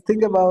this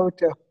thing about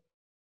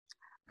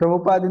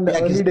Prabhupada in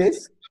the early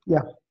days. Yeah.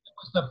 It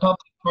was the public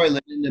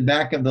toilet in the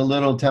back of the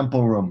little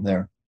temple room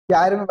there.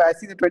 Yeah, I remember. I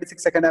seen the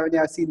 26 Second Avenue.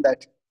 I've seen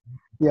that.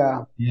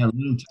 Yeah. Yeah,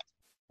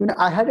 little.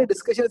 I had a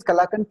discussion with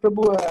Kalakant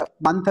Prabhu a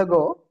month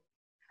ago,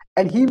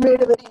 and he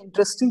made a very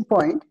interesting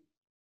point.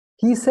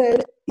 He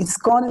said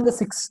ISKCON in the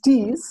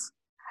 60s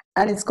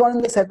and ISKCON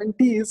in the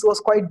 70s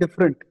was quite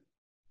different.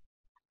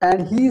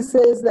 And he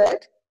says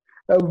that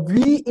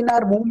we in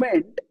our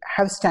movement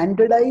have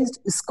standardized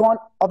ISKCON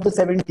of the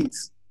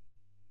 70s.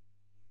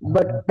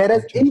 But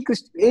whereas in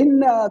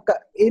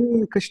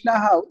Krishna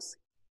House,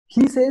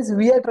 he says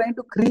we are trying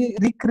to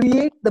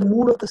recreate the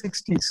mood of the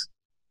 60s.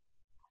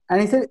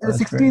 And he said in the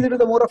 60s, it was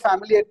a more of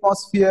family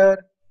atmosphere.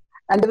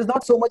 And there was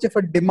not so much of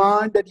a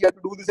demand that you have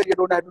to do this and you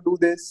don't have to do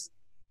this.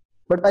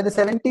 But by the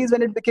 70s,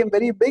 when it became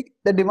very big,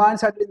 the demand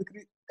started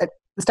increasing,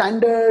 the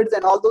standards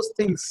and all those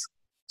things.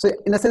 So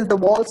in a sense, the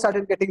walls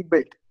started getting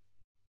built.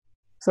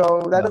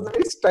 So that was a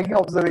very striking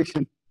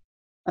observation.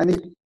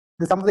 And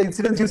some of the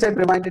incidents you said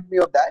reminded me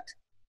of that.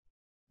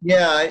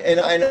 Yeah, and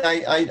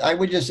I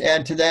would just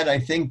add to that, I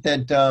think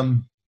that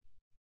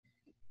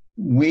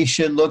we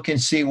should look and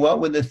see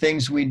what were the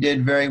things we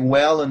did very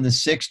well in the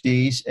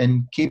 60s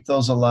and keep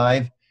those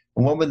alive,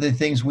 and what were the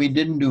things we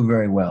didn't do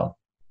very well.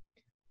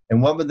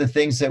 And what were the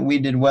things that we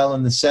did well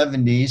in the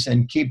 70s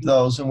and keep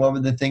those, and what were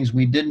the things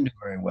we didn't do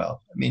very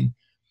well. I mean,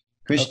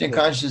 Krishna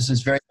consciousness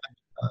is very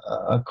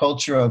a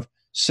culture of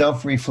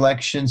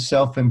self-reflection,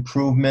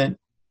 self-improvement,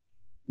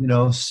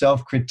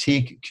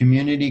 self-critique,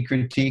 community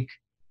critique.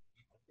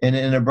 And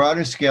in a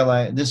broader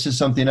scale, this is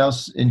something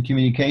else in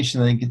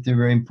communication I think it's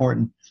very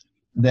important,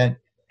 that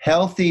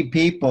healthy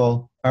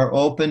people are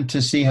open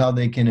to see how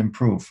they can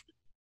improve.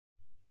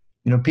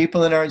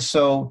 People that aren't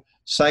so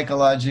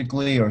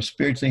psychologically or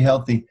spiritually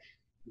healthy,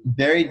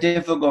 very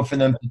difficult for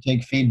them to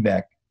take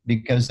feedback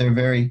because they're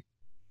very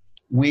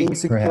weak,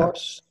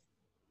 perhaps.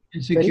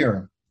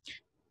 Insecure.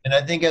 And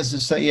I think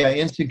as a, yeah,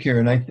 insecure,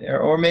 and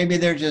or maybe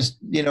they're just,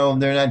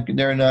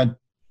 they're not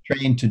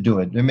trained to do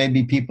it. There may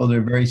be people that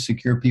are very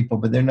secure people,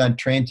 but they're not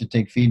trained to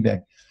take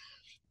feedback.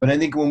 But I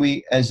think when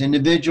we, as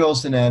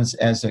individuals and as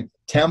a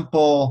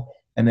temple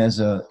and as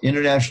an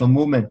international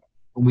movement,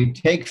 when we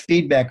take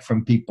feedback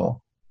from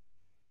people,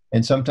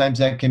 and sometimes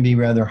that can be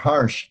rather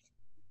harsh,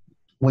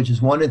 which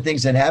is one of the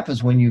things that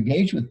happens when you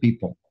engage with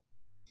people.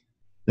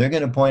 They're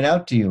going to point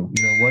out to you,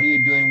 what are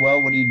you doing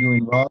well? What are you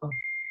doing wrong?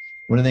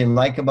 What do they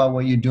like about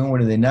what you're doing?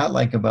 What do they not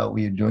like about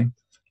what you're doing?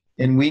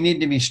 And we need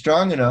to be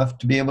strong enough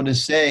to be able to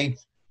say,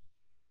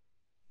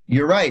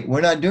 you're right,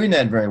 we're not doing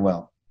that very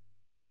well.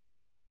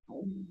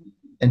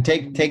 And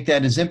take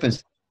that as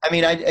impetus. I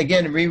mean,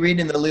 again,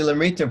 rereading the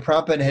Lilamrita,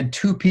 Prabhupada had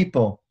two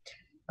people.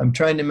 I'm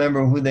trying to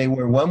remember who they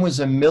were. One was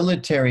a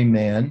military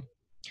man,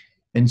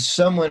 and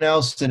someone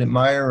else, an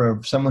admirer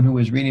of someone who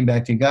was reading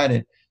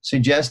Bhagavad-Gīta,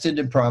 suggested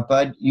to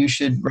Prabhupada, you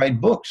should write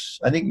books.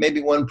 I think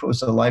maybe one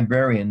was a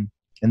librarian,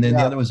 and then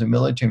the other was a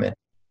military man.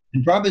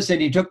 And Prabhupada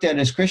said he took that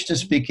as Krishna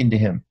speaking to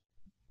him.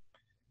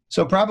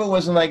 So Prabhupada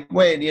wasn't like,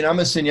 wait, I'm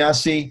a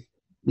sannyasi,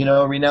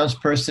 a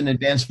renounced person,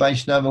 advanced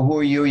Vaishnava. Who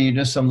are you? Are you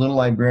just some little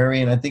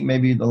librarian? I think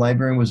maybe the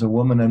librarian was a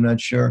woman. I'm not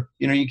sure.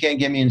 You can't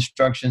give me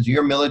instructions.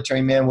 You're a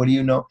military man. What do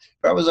you know?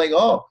 Prabhupada was like,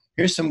 oh,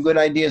 here's some good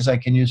ideas I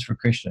can use for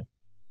Krishna.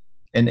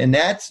 And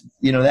that's,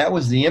 that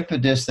was the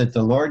impetus that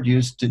the Lord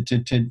used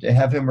to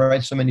have him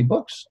write so many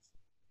books.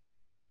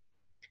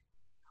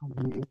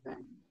 Amazing.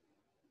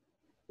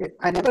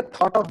 I never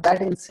thought of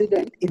that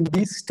incident in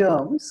these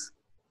terms.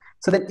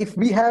 So that if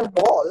we have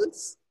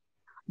walls,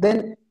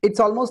 then it's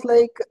almost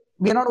like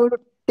we are not going to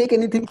take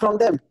anything from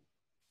them.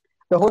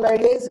 The whole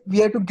idea is we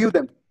have to give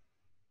them.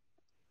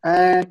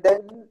 And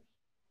then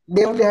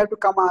they only have to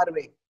come our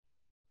way.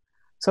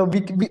 So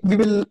we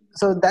will,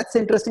 so that's the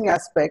interesting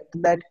aspect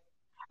that,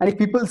 and if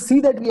people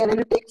see that we are able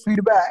to take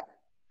feedback,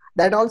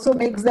 that also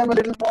makes them a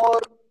little more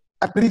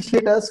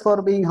appreciate us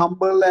for being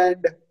humble,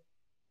 and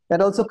that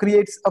also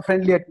creates a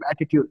friendly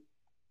attitude.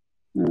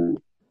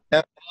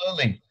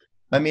 Absolutely.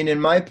 I mean,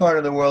 in my part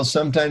of the world,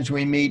 sometimes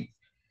we meet,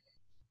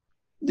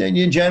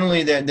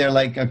 generally they're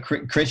like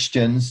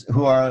Christians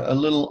who are a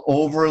little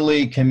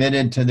overly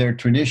committed to their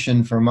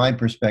tradition, from my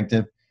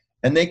perspective,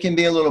 and they can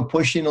be a little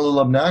pushy and a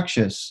little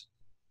obnoxious.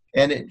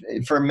 And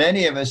for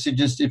many of us,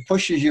 it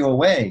pushes you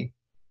away.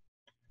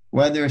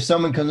 Whether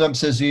someone comes up and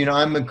says,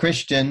 I'm a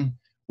Christian,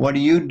 what are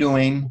you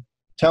doing?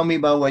 Tell me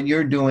about what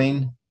you're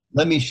doing.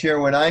 Let me share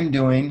what I'm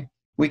doing.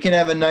 We can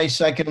have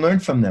I can learn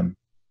from them.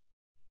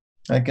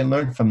 I can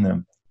learn from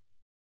them.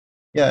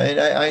 Yeah,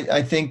 and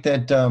I think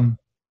that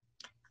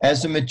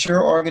as a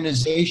mature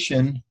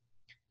organization,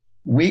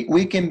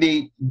 we can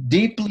be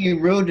deeply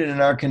rooted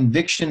in our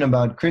conviction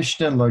about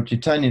Krishna, Lord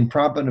Chaitanya, and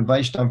Prabhupada,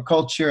 Vaishnava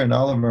culture, and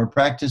all of our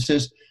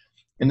practices,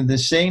 and at the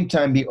same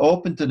time be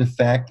open to the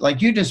fact,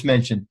 like you just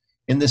mentioned,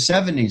 in the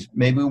 70s,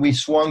 maybe we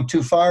swung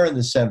too far in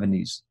the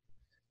 70s.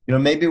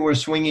 Maybe we're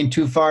swinging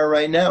too far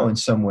right now in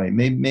some way.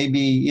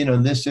 Maybe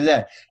this or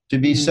that. To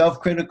be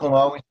self-critical and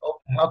always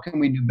open, how can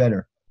we do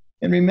better?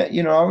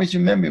 And always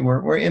remember,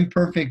 we're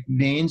imperfect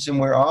beings, and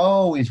we're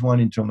always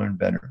wanting to learn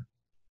better.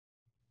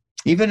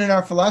 Even in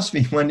our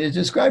philosophy, when it's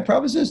described,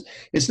 Prabhupada says,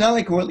 it's not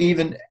like we'll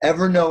even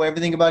ever know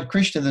everything about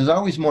Krishna. There's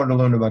always more to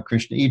learn about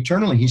Krishna.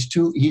 Eternally,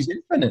 he's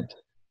infinite.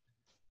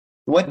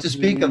 What to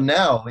speak of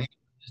now?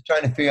 Just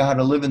trying to figure out how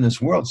to live in this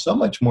world. So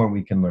much more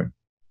we can learn.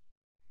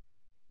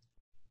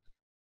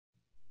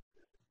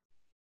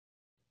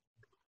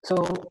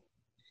 So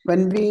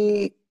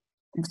we're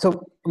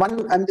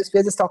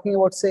just talking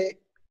about, say,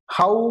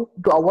 how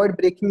to avoid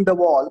breaking the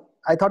wall.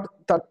 I thought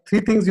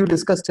three things you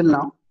discussed till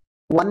now.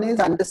 One is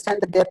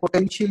understand that they're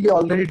potentially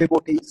already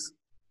devotees.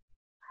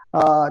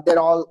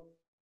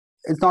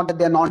 It's not that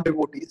they're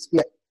non-devotees.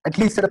 Yeah, at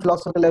least at a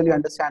philosophical level, you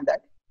understand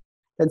that.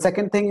 Then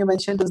second thing you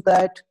mentioned is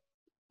that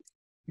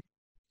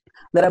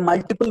there are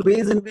multiple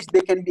ways in which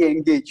they can be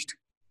engaged.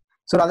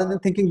 So rather than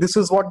thinking this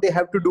is what they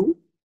have to do,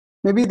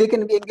 maybe they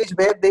can be engaged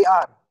where they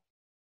are.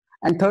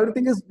 And third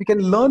thing is we can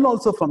learn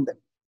also from them.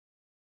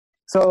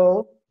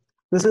 So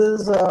this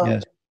is,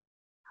 yes.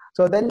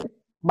 So then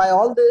by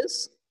all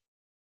this,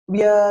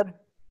 we are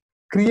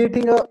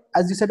creating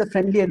as you said, a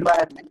friendly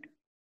environment.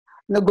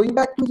 Now going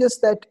back to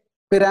just that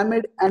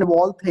pyramid and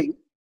wall thing.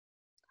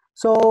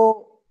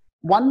 So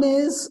one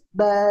is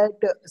that,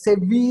 say,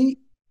 we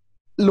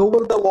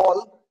lower the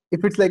wall,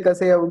 if it's like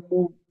a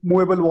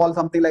movable wall,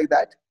 something like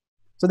that,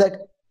 so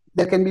that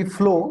there can be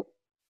flow.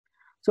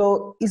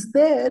 So is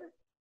there,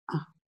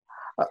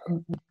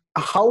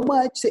 how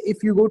much,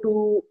 if you go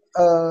to,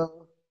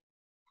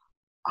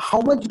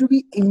 how much do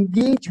we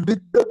engage with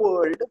the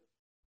world?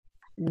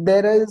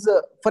 There is,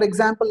 for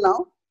example,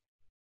 now,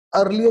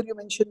 earlier you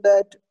mentioned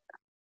that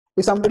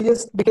if somebody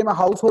just became a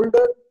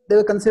householder, they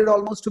were considered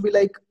almost to be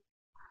like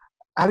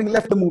having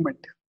left the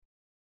movement.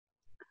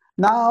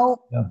 Now,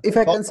 if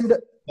I consider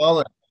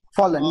fallen,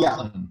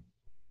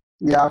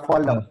 yeah,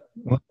 fall down.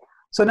 Yeah.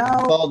 So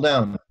now, fall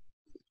down.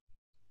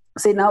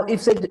 Say now,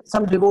 if say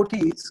some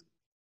devotees,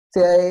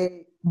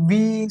 say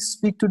we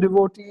speak to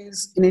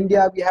devotees in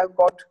India, we have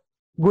got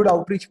good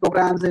outreach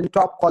programs in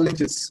top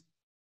colleges.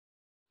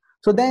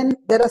 So then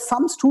there are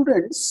some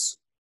students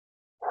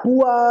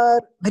who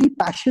are very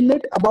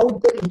passionate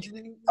about their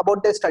engineering,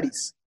 about their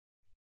studies.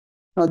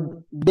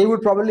 Now, they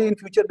would probably in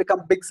future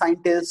become big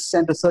scientists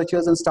and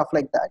researchers and stuff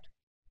like that.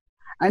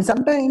 And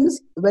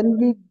sometimes when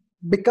we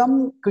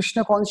become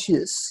Krishna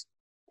conscious,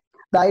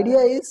 the idea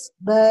is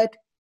that,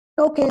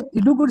 okay,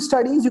 you do good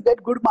studies, you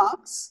get good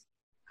marks,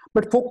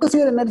 but focus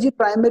your energy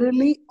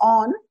primarily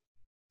on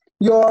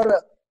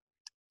your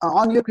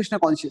Krishna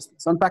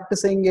consciousness, on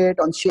practicing it,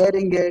 on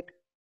sharing it.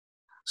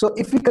 So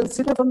if we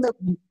consider from the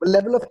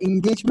level of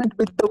engagement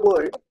with the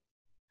world,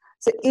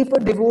 say if a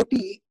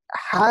devotee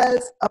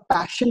has a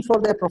passion for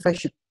their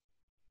profession,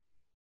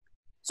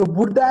 so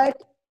would that,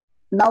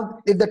 now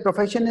if that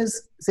profession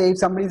is, say if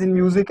somebody is in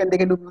music and they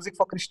can do music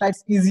for Krishna,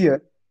 it's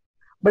easier.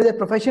 But if the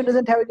profession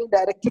doesn't have any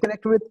directly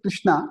connected with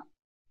Krishna,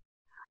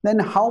 then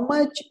how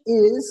much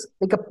is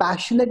like a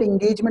passionate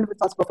engagement with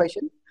one's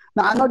profession?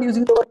 Now I'm not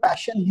using the word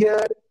passion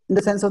here in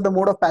the sense of the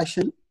mode of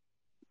passion,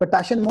 but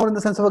passion more in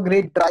the sense of a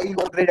great drive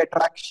or great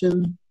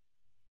attraction.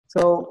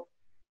 So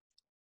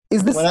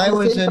is this When I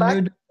was the same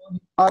track?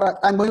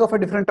 Or I'm going off a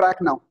different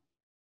track now?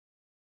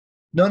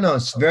 No,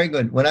 it's very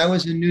good. When I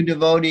was a new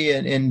devotee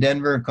in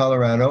Denver,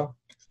 Colorado,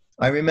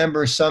 I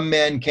remember some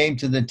man came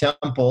to the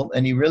temple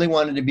and he really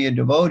wanted to be a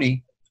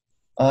devotee.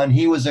 And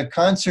he was a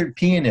concert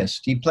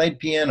pianist. He played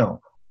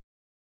piano.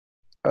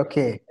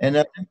 Okay. And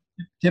a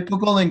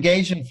typical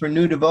engagement for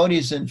new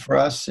devotees and for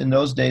us in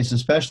those days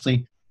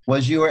especially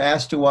was you were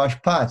asked to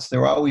wash pots. There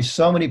were always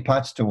so many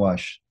pots to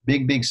wash.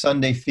 Big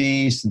Sunday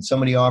feasts and so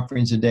many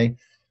offerings a day.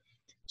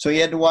 So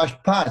you had to wash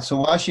pots. So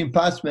washing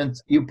pots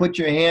meant you put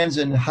your hands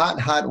in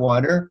hot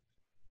water.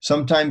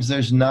 Sometimes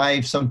there's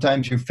knives.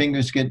 Sometimes your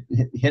fingers get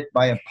hit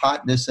by a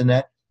pot, this and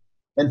that.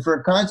 And for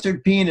a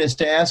concert pianist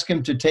to ask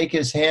him to take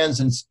his hands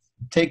and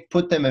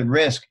put them at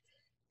risk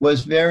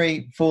was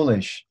very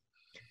foolish.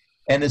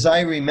 And as I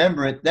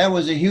remember it, that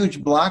was a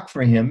huge block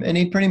for him. And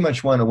he pretty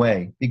much went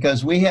away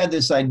because we had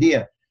this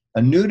idea,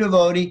 a new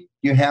devotee,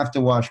 you have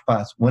to wash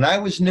pots. When I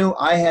was new,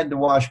 I had to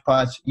wash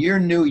pots. You're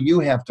new,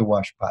 you have to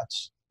wash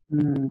pots.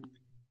 Mm.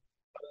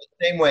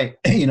 Same way,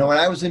 when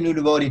I was a new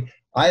devotee,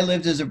 I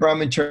lived as a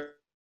brahmachari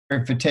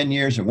for 10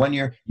 years or 1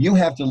 year. You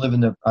have to live in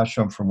the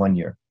ashram for 1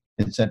 year,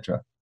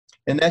 etc.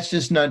 And that's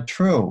just not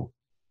true.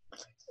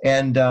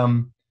 And,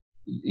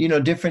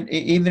 different,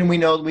 even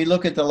we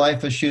look at the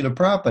life of Srila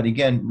Prabhupada,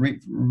 again,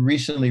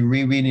 recently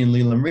rereading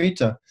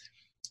Lilamrita,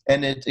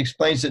 and it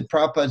explains that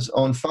Prabhupada's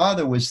own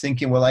father was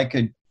thinking, well, I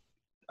could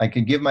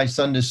give my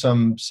son to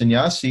some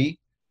sannyasi,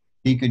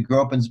 he could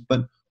grow up,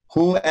 but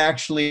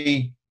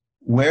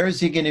where is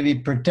he going to be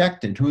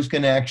protected? Who's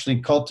going to actually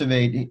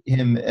cultivate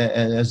him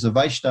as the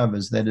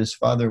Vaishnavas that his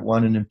father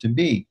wanted him to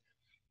be?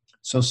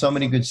 So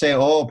somebody could say,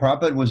 oh,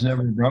 Prabhupada was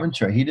never a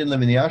brahmachari. He didn't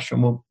live in the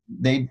ashram. Well,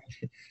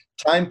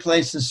 time,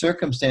 place, and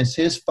circumstance,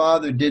 his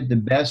father did the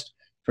best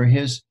for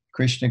his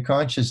Krishna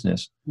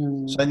consciousness.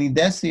 Mm. So I think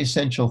that's the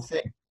essential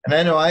thing. And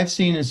I know I've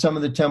seen in some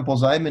of the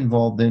temples I'm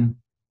involved in,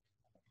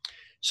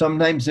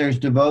 sometimes there's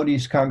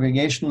devotees,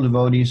 congregational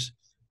devotees,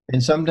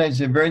 and sometimes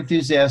they're very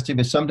enthusiastic,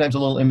 but sometimes a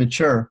little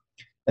immature.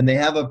 And they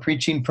have a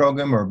preaching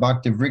program or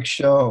Bhakti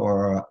Vriksha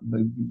or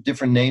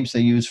different names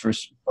they use for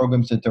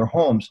programs at their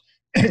homes.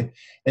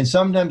 And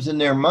sometimes in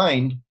their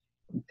mind,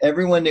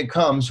 everyone that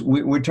comes,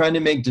 we're trying to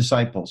make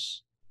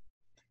disciples.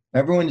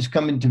 Everyone is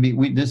coming to be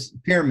this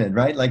pyramid,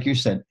 right? Like you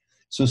said.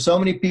 So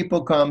many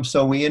people come,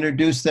 so we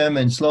introduce them,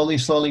 and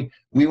slowly,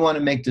 we want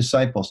to make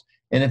disciples.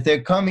 And if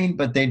they're coming,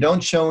 but they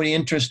don't show any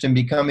interest in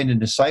becoming a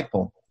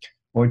disciple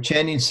or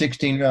chanting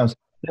 16 rounds,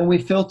 then we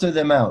filter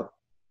them out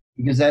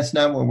because that's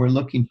not what we're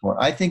looking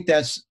for. I think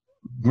that's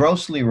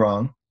grossly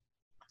wrong.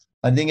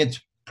 I think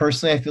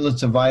personally, I feel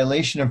it's a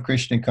violation of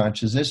Krishna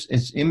consciousness.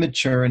 It's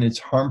immature and it's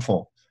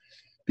harmful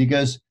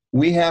because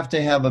we have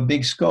to have a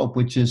big scope,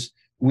 which is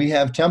we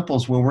have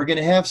temples where we're going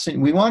to have,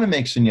 we want to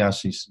make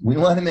sannyasis. We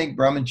want to make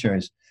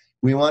brahmacharis.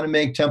 We want to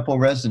make temple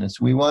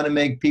residents. We want to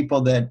make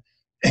people that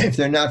if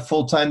they're not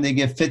full-time, they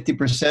give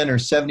 50% or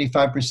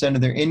 75% of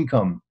their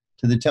income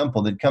to the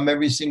temple that come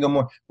every single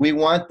morning. We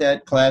want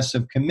that class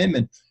of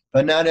commitment,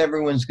 but not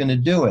everyone's going to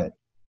do it,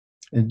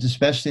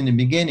 especially in the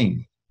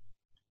beginning.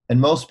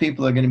 And most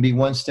people are going to be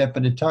one step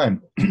at a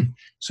time.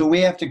 So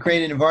we have to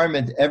create an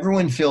environment that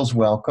everyone feels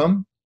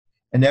welcome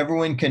and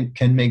everyone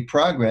can make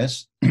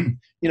progress.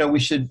 We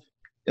should,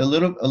 a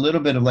little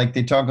bit of like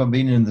they talk about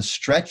being in the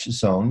stretch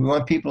zone. We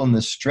want people in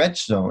the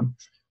stretch zone.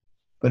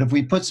 But if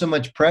we put so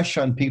much pressure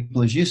on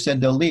people, as you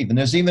said, they'll leave. And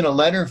there's even a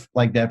letter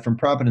like that from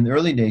Prabhupada in the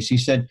early days. He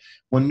said,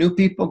 when new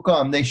people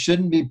come, they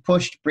shouldn't be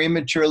pushed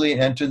prematurely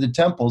and enter the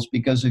temples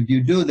because if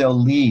you do, they'll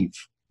leave.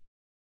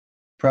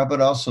 Prabhupada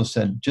also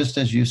said, just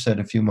as you said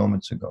a few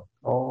moments ago.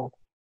 Oh.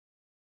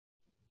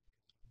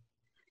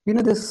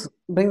 This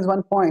brings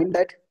one point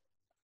that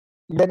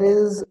there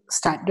is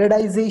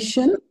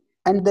standardization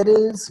and there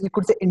is, we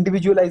could say,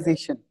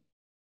 individualization.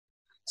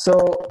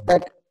 So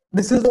that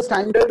this is the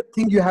standard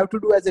thing you have to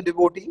do as a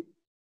devotee,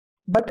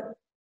 but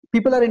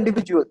people are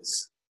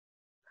individuals.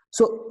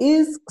 So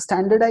is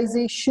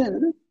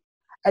standardization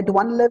at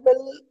one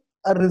level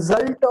a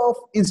result of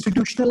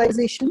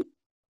institutionalization?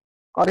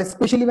 Or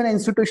especially when an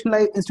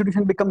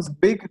institution becomes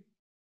big,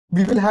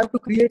 we will have to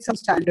create some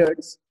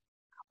standards.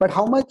 But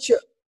how much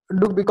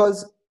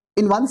because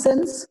in one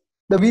sense,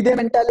 the we they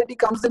mentality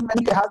comes in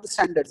when you have the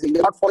standards.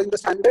 You're not following the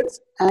standards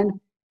and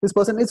this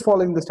person is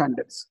following the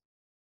standards.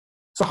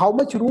 So how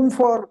much room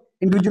for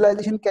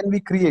individualization can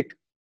we create?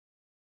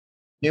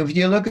 If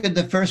you look at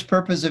the first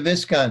purpose of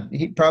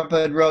ISKCON,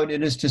 Prabhupada wrote,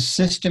 it is to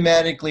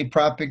systematically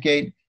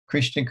propagate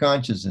Krishna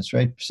consciousness,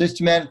 right?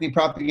 Systematically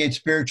propagate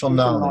spiritual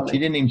knowledge. He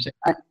didn't even say...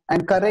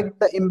 And correct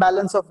the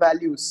imbalance of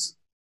values.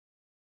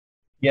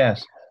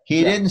 Yes.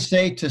 He didn't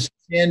say to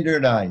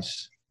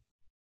standardize.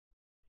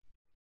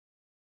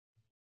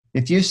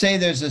 If you say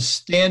there's a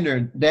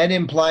standard, that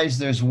implies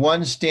there's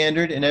one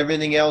standard and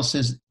everything else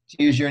is,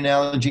 to use your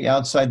analogy,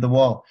 outside the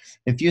wall.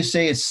 If you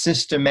say it's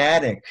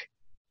systematic,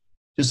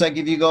 just like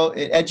if you go,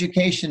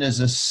 education is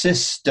a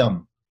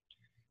system.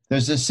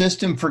 There's a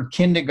system for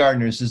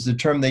kindergartners, is the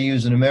term they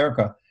use in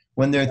America.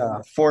 When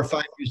they're 4 or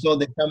 5 years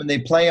old, they come and they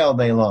play all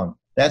day long.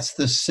 That's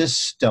the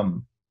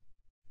system.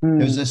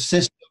 There's a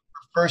system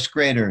for first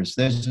graders.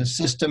 There's a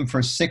system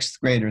for sixth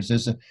graders.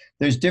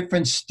 There's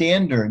different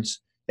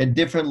standards at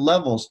different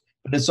levels,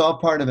 but it's all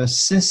part of a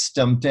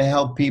system to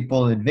help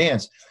people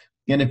advance.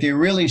 And if you're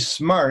really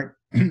smart,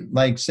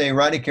 like say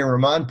Radhika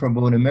Raman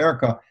Prabhu in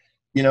America,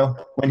 you know,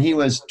 when he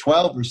was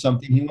 12 or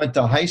something, he went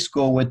to high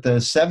school with the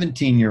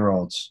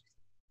 17-year-olds.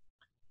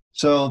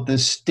 So the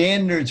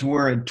standards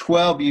were at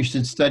 12, you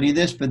should study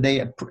this, but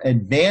they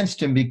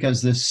advanced him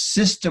because the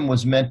system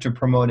was meant to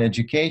promote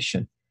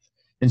education.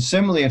 And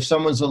similarly, if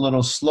someone's a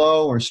little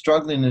slow or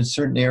struggling in a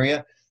certain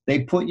area, they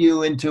put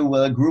you into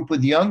a group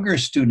with younger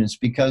students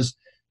because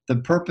the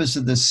purpose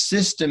of the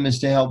system is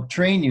to help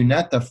train you,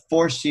 not to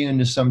force you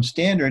into some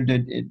standard.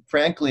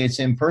 Frankly, it's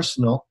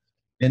impersonal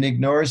and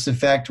ignores the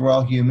fact we're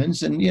all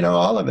humans. And, you know,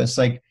 all of us,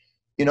 like,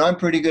 you know, I'm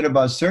pretty good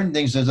about certain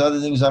things. There's other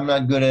things I'm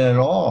not good at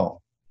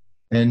all.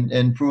 And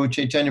Prabhu,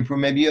 Chaitanya Prabhu,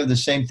 maybe you have the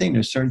same thing.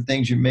 There's certain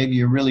things maybe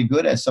you're really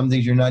good at, some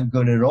things you're not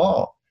good at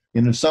all.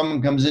 You know, if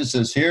someone comes in and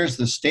says, here's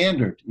the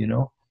standard, you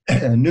know,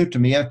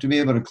 Anuttama, you have to be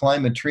able to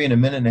climb a tree in a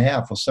minute and a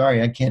half. Well,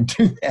 sorry, I can't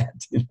do that.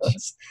 You know,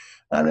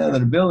 I don't have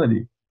that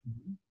ability.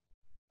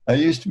 I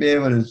used to be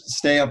able to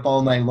stay up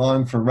all night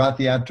long for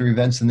Rathayatra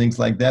events and things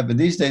like that. But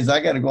these days I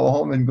got to go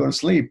home and go to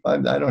sleep. I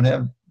don't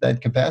have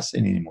that capacity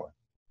anymore.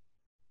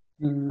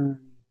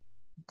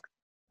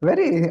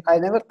 I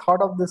never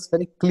thought of this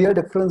very clear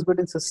difference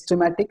between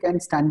systematic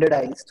and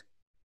standardized.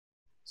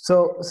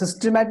 So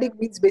systematic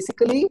means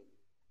basically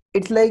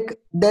it's like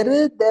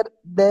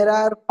there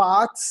are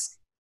paths.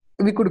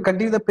 We could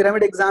continue the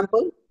pyramid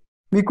example.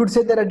 We could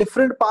say there are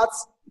different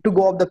paths to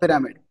go up the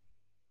pyramid.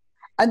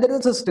 And there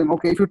is a system.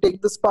 Okay, if you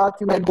take this path,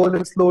 you might go a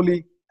little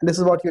slowly, and this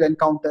is what you'll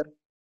encounter.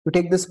 You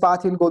take this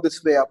path, you'll go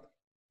this way up.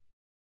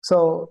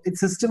 So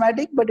it's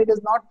systematic, but it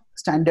is not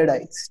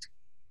standardized.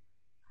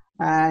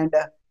 And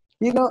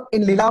you know,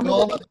 in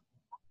Leela,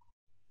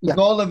 the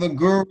goal of a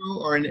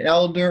guru or an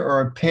elder or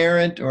a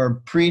parent or a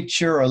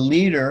preacher or a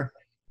leader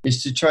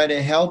is to try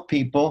to help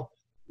people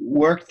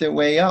work their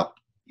way up,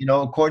 you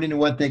know, according to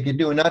what they can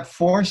do, and not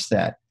force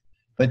that,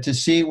 but to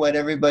see what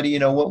everybody, you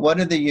know, what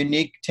are the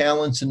unique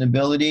talents and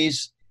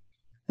abilities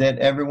that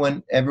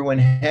everyone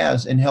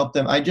has, and help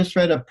them. I just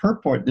read a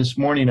purport this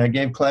morning. I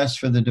gave class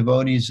for the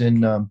devotees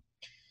in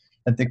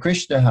at the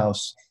Krishna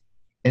House,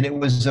 and it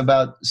was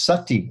about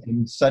sati,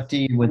 and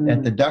sati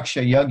at the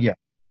Daksha Yajna,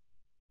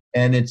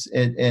 and it's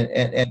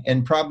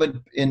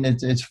Prabhupada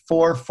it's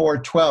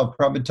 4:4:12.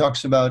 Prabhupada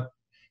talks about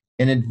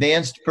an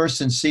advanced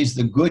person sees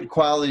the good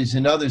qualities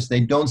in others; they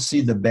don't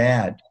see the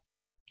bad.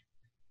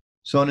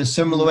 So in a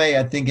similar way,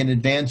 I think an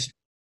advanced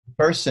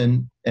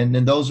person, and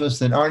then those of us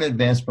that aren't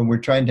advanced, but we're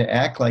trying to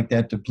act like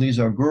that to please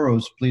our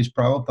gurus, please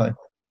Prabhupada,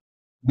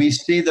 we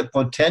see the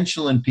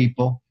potential in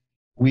people.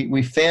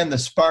 We fan the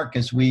spark,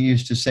 as we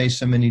used to say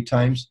so many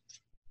times,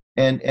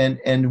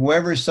 and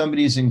wherever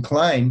somebody's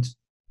inclined,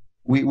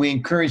 we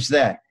encourage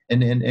that,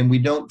 and we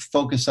don't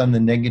focus on the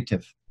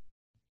negative.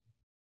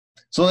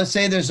 So let's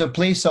say there's a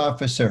police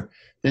officer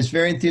that's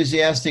very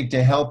enthusiastic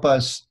to help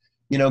us,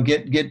 you know,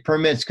 get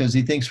permits because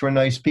he thinks we're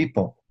nice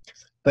people,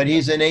 but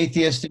he's an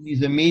atheist and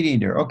he's a meat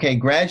eater. Okay,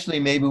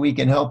 gradually maybe we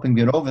can help him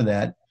get over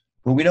that,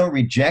 but we don't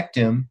reject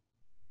him.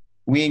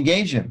 We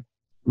engage him.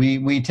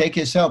 We take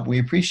his help. We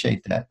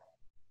appreciate that.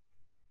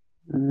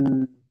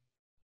 You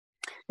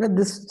know,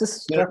 this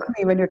just struck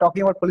me when you're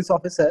talking about police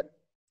officer.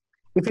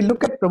 If you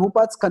look at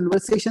Prabhupada's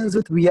conversations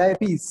with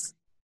VIPs,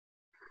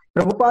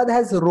 Prabhupada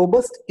has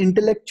robust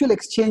intellectual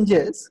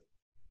exchanges,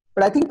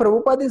 but I think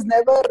Prabhupada is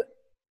never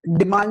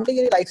demanding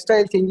any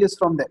lifestyle changes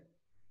from them.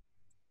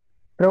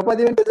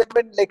 Prabhupada even doesn't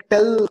even like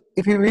tell,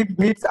 if he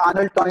meets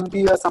Arnold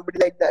Toynbee or somebody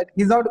like that,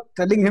 he's not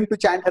telling him to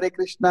chant Hare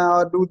Krishna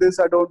or do this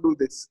or don't do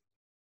this.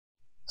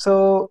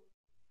 So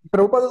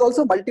Prabhupada is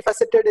also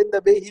multifaceted in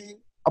the way he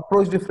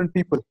approached different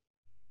people.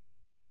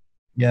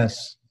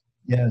 Yes,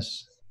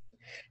 yes.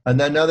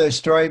 And another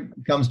story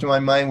comes to my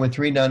mind with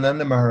Sri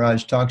Nanda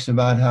Maharaj talks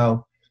about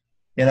how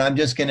and I'm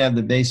just going to have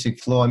the basic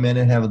flow. I may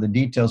not have the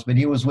details, but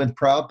he was with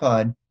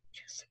Prabhupada,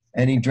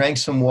 and he drank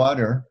some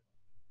water,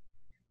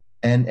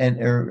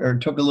 or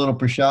took a little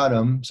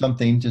prasadam,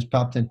 something, just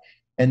popped in,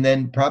 and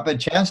then Prabhupada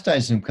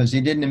chastised him because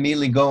he didn't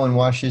immediately go and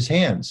wash his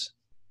hands.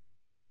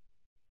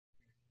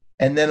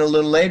 And then a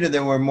little later,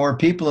 there were more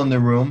people in the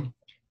room,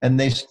 and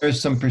they served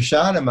some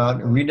prasadam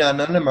out. And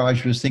Ridananda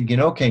Maharaj was thinking,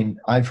 okay,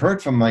 I've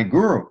heard from my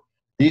guru.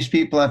 These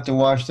people have to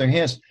wash their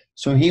hands.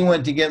 So he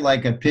went to get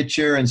like a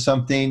pitcher and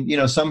something,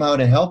 somehow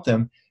to help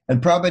them.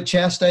 And Prabhupada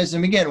chastised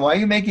him again. Why are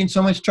you making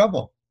so much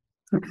trouble?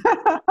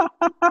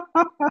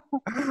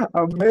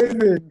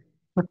 Amazing.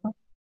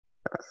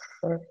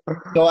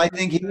 So I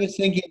think he was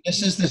thinking,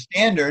 this is the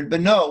standard,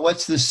 but no,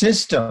 what's the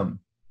system?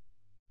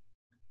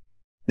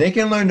 They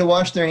can learn to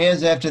wash their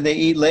hands after they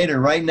eat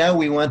later. Right now,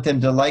 we want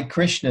them to like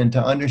Krishna and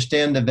to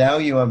understand the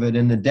value of it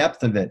and the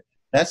depth of it.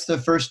 That's the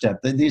first step.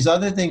 These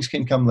other things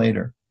can come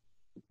later.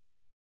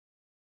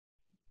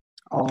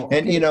 Oh,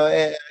 and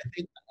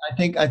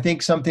I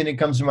think something that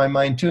comes to my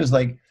mind too is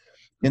like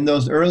in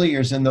those early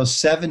years, in those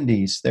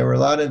 70s, there were a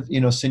lot of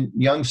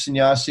young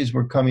sannyasis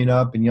were coming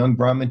up and young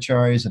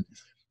brahmacharis, and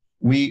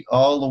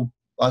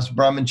us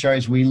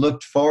brahmacharis, we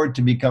looked forward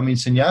to becoming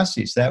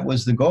sannyasis. That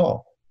was the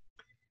goal.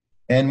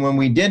 And when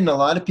we didn't, a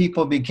lot of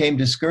people became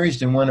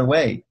discouraged and went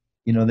away.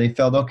 They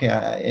felt, okay,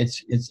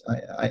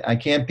 I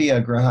can't be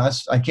a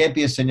grahas, I can't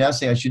be a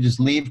sannyasi. I should just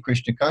leave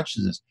Krishna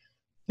consciousness.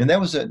 And that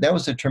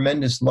was a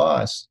tremendous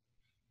loss.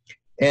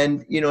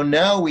 And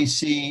now we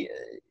see,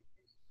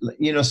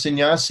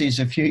 sannyasis.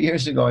 A few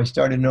years ago, I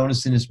started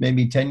noticing this,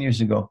 maybe 10 years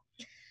ago.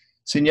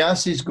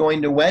 Sannyasis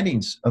going to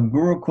weddings of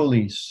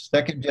gurukulis,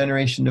 second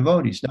generation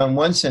devotees. Now, in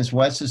one sense,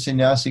 what's a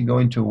sannyasi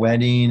going to a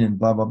wedding and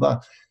blah blah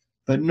blah?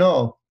 But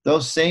no.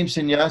 Those same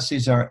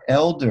sannyasis are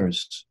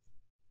elders.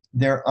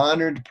 They're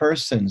honored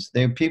persons.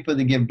 They're people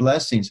that give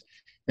blessings.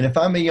 And if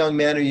I'm a young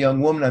man or young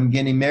woman, I'm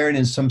getting married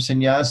in some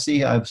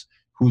sannyasi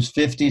who's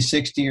 50,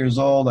 60 years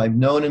old. I've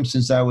known him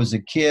since I was a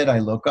kid. I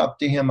look up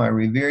to him. I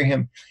revere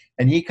him.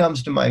 And he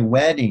comes to my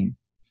wedding.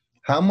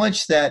 How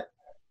much that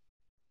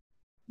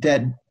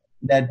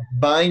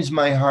binds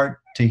my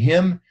heart to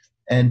him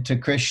and to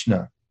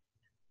Krishna.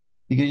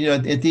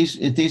 Because, at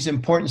these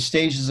important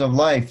stages of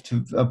life,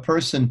 to a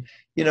person,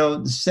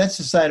 sets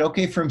aside,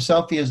 okay, for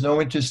himself, he has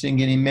no interest in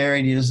getting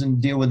married. He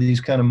doesn't deal with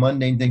these kind of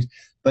mundane things.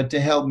 But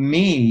to help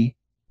me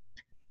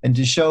and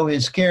to show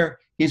his care,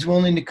 he's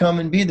willing to come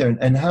and be there.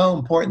 And how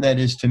important that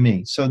is to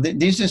me. So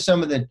these are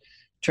some of the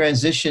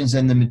transitions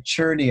and the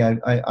maturity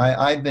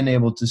I've been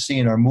able to see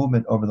in our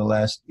movement over the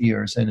last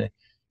years. And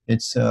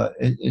it's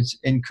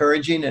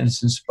encouraging and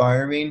it's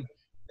inspiring.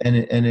 And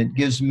it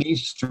gives me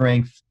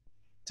strength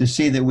to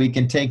see that we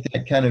can take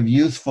that kind of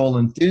youthful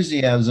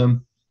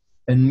enthusiasm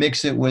and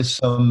mix it with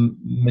some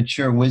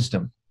mature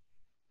wisdom.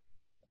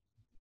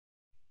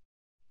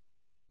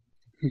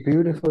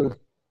 Beautiful.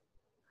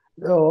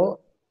 So,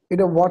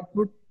 what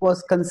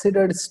was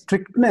considered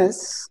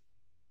strictness,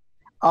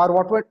 or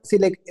what would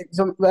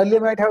so earlier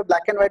we might have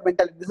black and white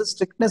mentality. This is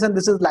strictness and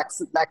this is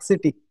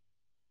laxity.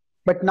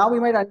 But now we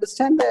might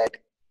understand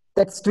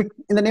that strict,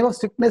 in the name of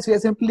strictness, we are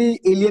simply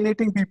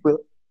alienating people.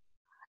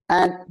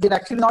 And they're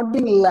actually not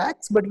being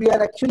lax, but we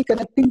are actually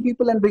connecting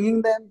people and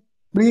bringing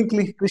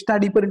Krishna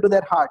deeper into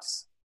their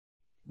hearts.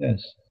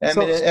 Yes.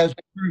 As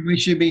we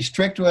should be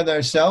strict with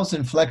ourselves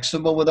and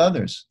flexible with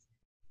others.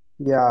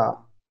 Yeah.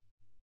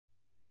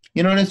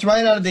 And it's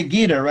right out of the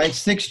Gita, right?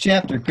 6th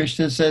chapter.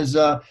 Krishna says,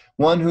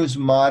 one who's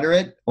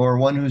moderate or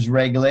one who's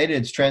regulated,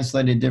 it's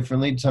translated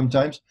differently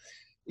sometimes,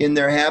 in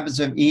their habits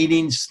of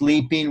eating,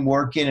 sleeping,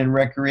 working, and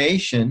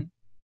recreation,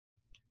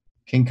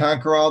 can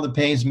conquer all the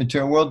pains of the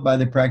material world by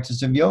the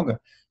practice of yoga.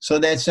 So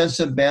that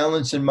sense of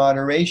balance and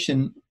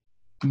moderation,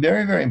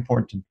 very, very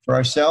important for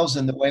ourselves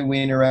and the way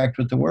we interact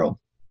with the world.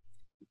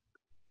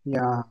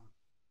 Yeah.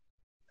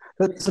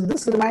 So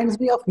this reminds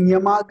me of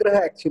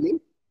Niyamagraha actually.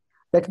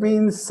 That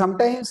means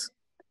sometimes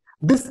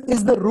this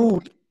is the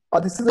rule or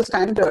this is the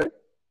standard,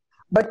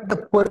 but the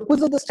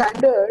purpose of the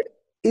standard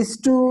is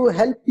to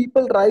help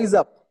people rise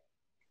up,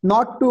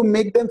 not to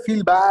make them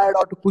feel bad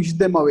or to push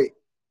them away.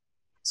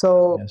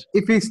 So yes.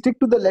 If we stick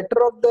to the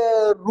letter of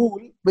the rule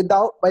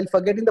while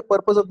forgetting the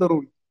purpose of the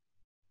rule,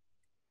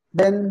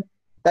 then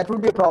that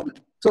would be a problem.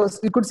 So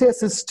you could say a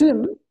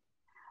system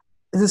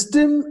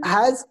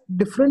has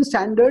different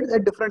standards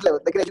at different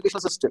levels, like an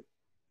educational system.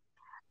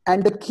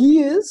 And the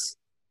key is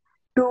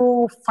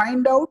to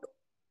find out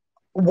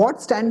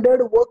what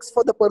standard works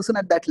for the person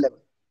at that level.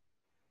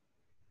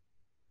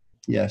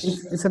 Yes.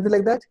 Is something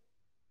like that?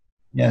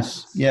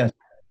 Yes, yes.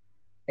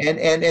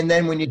 And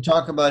then when you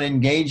talk about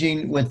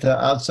engaging with the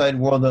outside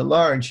world at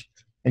large,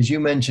 as you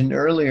mentioned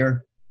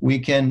earlier, we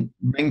can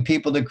bring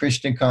people to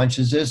Krishna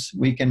consciousness.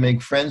 We can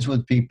make friends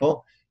with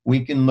people.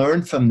 We can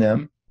learn from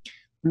them.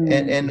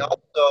 And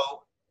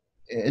also,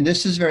 and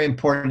this is very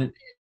important,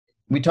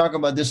 we talk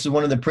about this is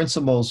one of the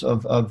principles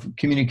of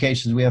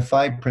communications. We have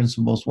 5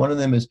 principles. One of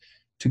them is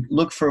to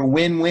look for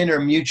win-win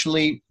or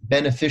mutually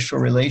beneficial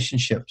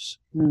relationships.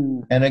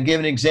 And I'll give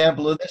an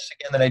example of this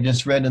again that I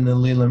just read in the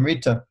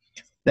Lilamrita.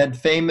 that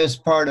famous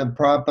part of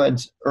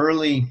Prabhupada's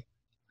early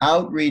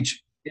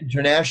outreach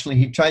internationally,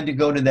 he tried to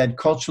go to that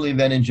cultural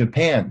event in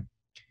Japan.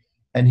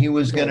 And he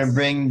was going to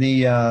bring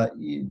the,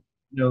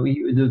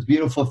 those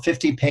beautiful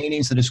 50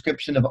 paintings, the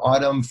description of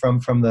autumn from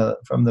the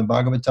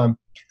Bhagavatam.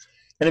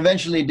 And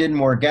eventually it didn't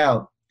work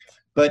out.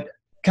 But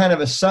kind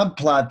of a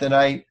subplot that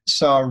I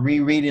saw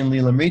rereading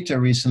Lilamrita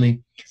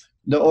recently,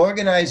 the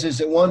organizers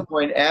at one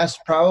point asked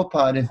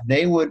Prabhupada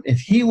if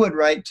he would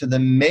write to the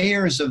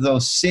mayors of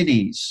those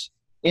cities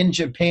in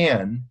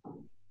Japan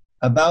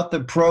about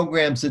the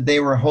programs that they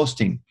were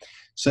hosting.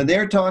 So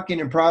they're talking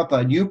to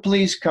Prabhupada, you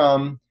please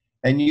come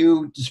and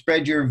you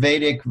spread your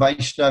Vedic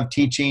Vaishnava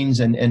teachings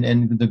and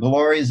the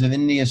glories of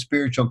India's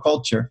spiritual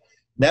culture.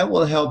 That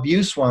will help you,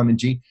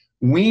 Swamiji.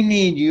 We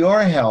need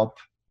your help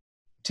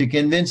to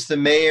convince the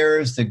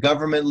mayors, the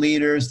government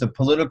leaders, the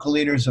political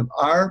leaders of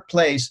our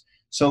place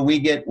so we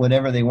get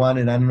whatever they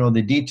wanted. I don't know,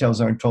 the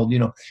details aren't told,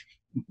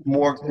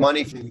 more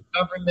money from the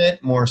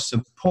government, more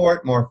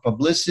support, more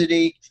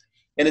publicity.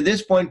 And at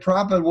this point,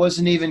 Prabhupada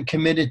wasn't even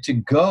committed to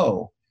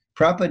go.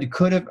 Prabhupada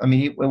could have,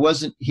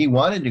 he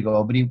wanted to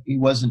go, but he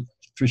wasn't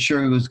for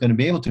sure he was going to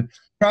be able to.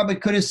 Prabhupada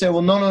could have said,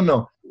 well,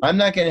 no, I'm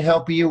not going to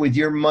help you with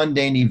your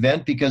mundane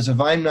event because if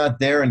I'm not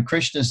there and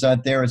Krishna's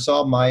not there, it's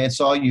all Maya,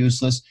 it's all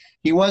useless.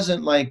 He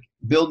wasn't like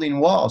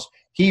building walls.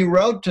 He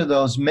wrote to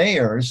those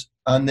mayors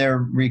on their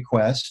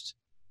request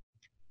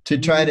to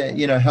try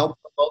to, help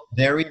promote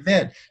their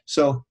event.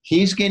 So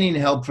he's getting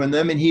help from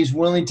them and he's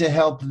willing to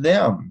help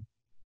them.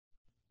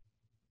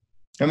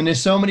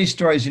 There's so many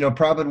stories,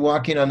 Prabhupada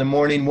walking on the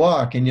morning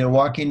walk and,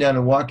 walking down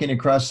and walking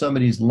across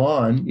somebody's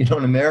lawn. In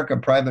America,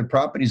 private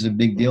property is a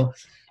big deal.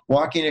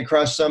 Walking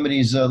across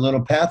somebody's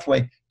little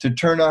pathway to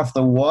turn off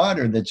the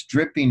water that's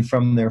dripping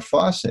from their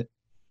faucet.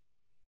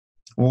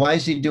 Well, why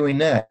is he doing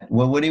that?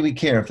 Well, what do we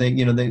care if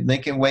they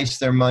can waste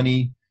their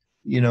money,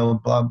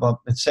 blah, blah,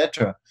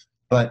 etc.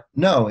 But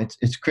no,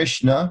 it's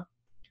Krishna.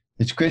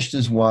 It's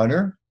Krishna's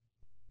water,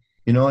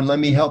 and let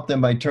me help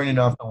them by turning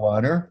off the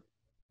water.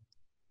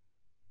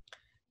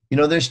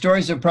 There's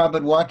stories of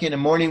Prabhupada walking a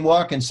morning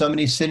walk and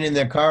somebody's sitting in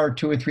their car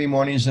 2 or 3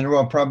 mornings in a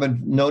row.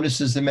 Prabhupada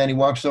notices the man, he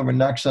walks over and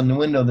knocks on the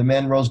window. The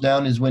man rolls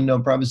down his window.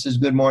 Prabhupada says,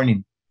 good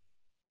morning.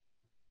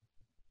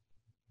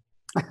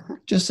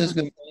 Just says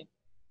good morning.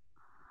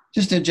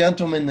 Just a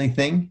gentlemanly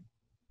thing.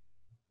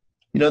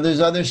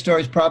 There's other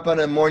stories. Prabhupada on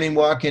a morning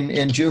walk in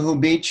Juhu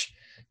Beach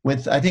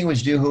with, I think it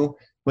was Juhu,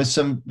 with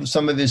some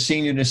of his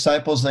senior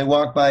disciples. And they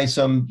walk by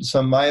some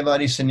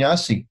Mayavadi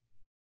sannyasi.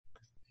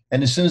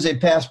 And as soon as they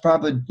passed,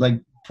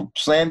 Prabhupada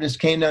slammed his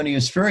cane down. He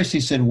was furious. He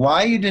said,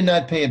 why you did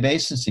not pay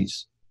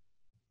obeisances?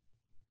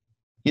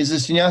 He's a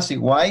sannyasi.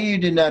 Why you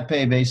did not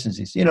pay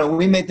obeisances?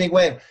 We may think,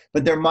 wait,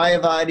 but they're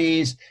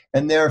Mayavadis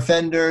and they're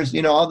offenders,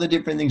 all the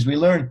different things we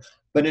learn.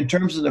 But in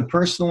terms of the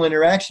personal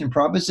interaction,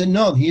 Prabhupada said,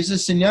 no, he's a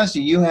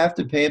sannyasi. You have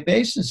to pay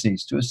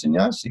obeisances to a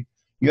sannyasi.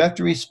 You have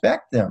to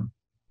respect them.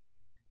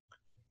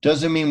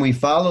 Doesn't mean we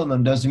follow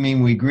them. Doesn't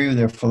mean we agree with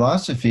their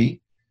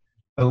philosophy.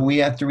 But we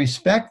have to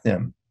respect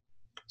them.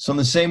 So in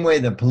the same way,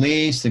 the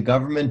police, the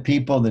government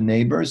people, the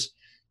neighbors,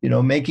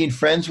 making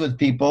friends with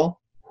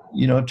people,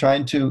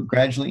 trying to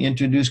gradually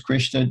introduce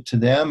Krishna to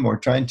them or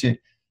trying to,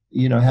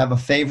 have a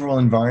favorable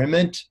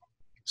environment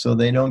so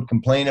they don't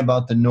complain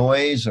about the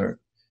noise or,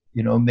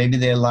 maybe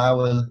they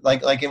allow,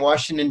 like in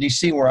Washington,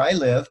 D.C., where I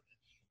live,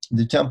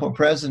 the temple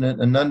president,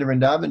 Ananda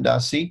Vrindavan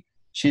Dasi,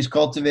 she's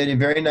cultivated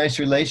very nice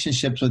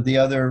relationships with the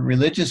other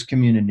religious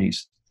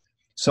communities.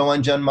 So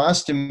on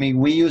Janmashtami,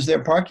 we use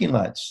their parking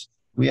lots.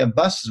 We have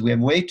buses. We have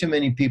way too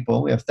many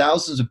people. We have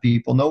thousands of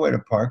people, nowhere to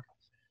park.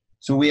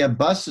 So we have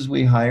buses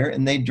we hire,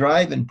 and they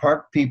drive and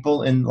park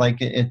people in,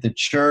 at the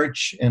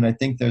church. And I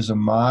think there's a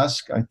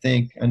mosque. I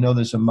know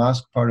there's a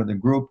mosque part of the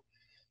group.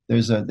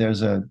 There's a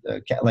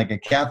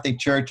Catholic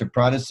church, a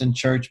Protestant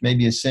church,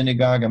 maybe a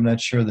synagogue. I'm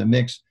not sure the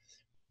mix.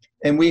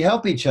 And we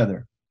help each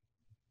other.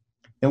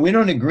 And we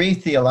don't agree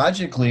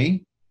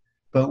theologically,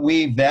 but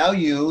we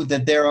value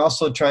that they're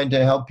also trying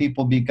to help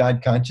people be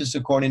God conscious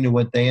according to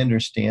what they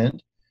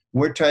understand.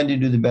 We're trying to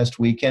do the best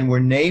we can. We're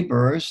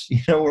neighbors.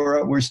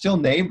 We're still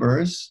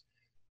neighbors.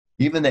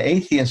 Even the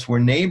atheists were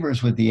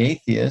neighbors with the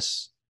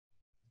atheists.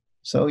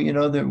 So,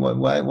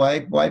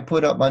 why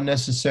put up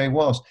unnecessary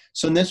walls?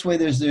 So in this way,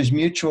 there's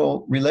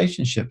mutual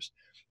relationships.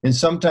 And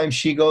sometimes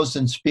she goes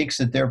and speaks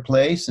at their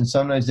place, and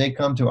sometimes they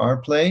come to our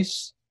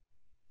place,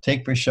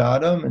 take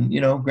prasadam, and,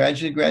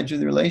 gradually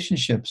the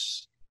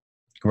relationships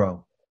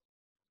grow.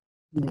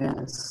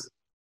 Yes.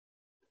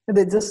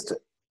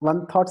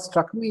 One thought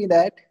struck me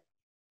that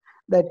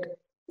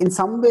in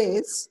some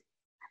ways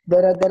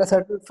there are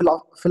certain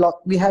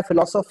we have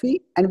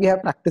philosophy and we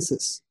have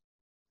practices,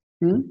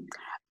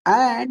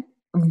 and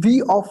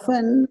we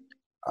often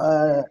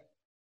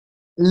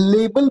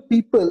label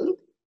people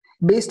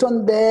based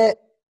on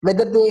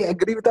whether they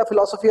agree with our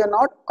philosophy or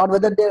not, or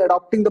whether they're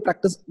adopting the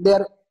practice, they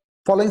are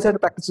following certain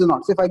practices or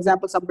not. Say, for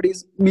example, somebody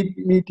is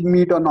eating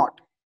meat or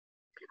not.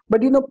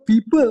 But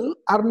people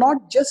are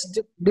not just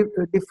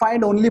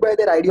defined only by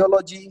their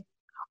ideology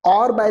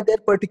or by their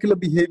particular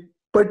behavior,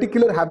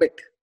 particular habit.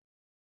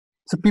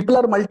 So people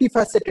are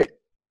multifaceted.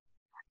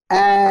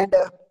 And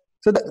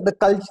so the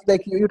culture,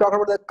 like you talk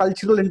about the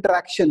cultural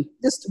interaction,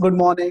 just good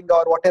morning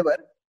or whatever.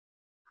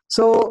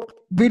 So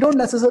we don't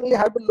necessarily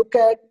have to look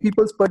at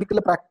people's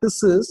particular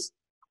practices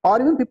or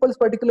even people's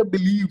particular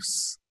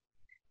beliefs.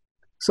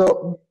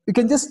 So you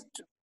can just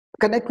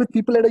connect with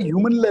people at a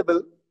human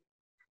level.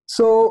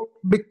 So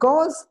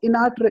because in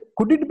our,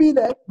 could it be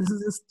that, this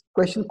is this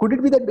question, could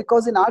it be that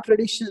because in our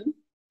tradition,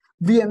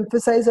 we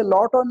emphasize a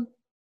lot on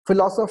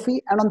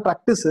philosophy and on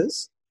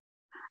practices,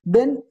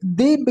 then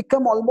they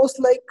become almost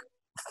like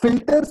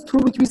filters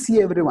through which we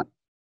see everyone.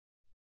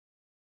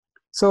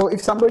 So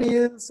if somebody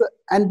is,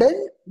 and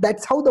then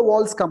that's how the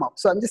walls come up.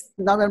 So I'm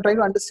trying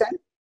to understand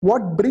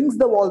what brings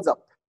the walls up.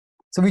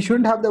 So we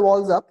shouldn't have the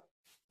walls up,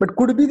 but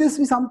could this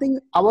be something,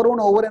 our own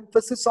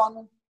overemphasis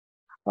on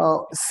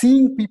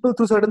seeing people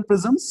through certain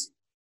prisms?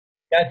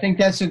 I think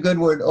that's a good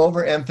word,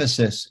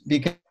 overemphasis,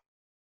 because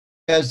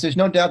there's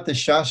no doubt the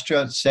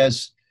Shastra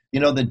says,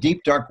 the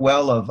deep dark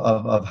well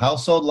of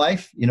household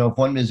life, if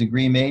one is a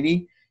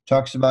Grimati,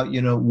 talks about,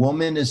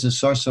 woman is a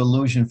source of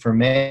illusion for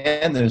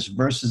man. There's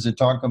verses that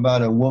talk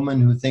about a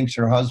woman who thinks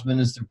her husband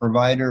is the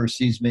provider or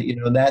sees,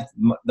 that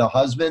the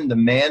husband, the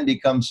man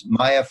becomes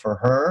Maya for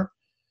her.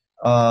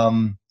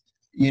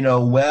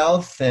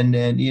 Wealth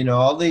and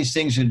all these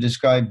things are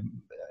described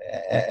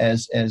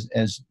as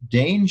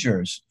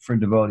dangers for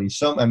devotees.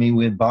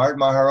 With Bharat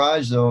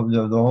Maharaj,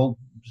 the whole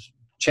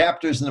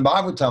chapters in the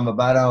Bhagavatam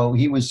about how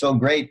he was so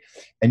great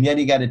and yet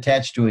he got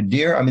attached to a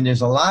deer.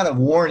 There's a lot of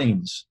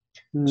warnings.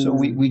 So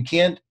we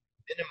can't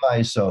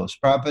minimize those.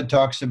 Prabhupada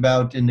talks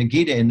about in the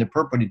Gita, in the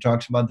purport, he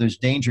talks about there's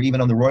danger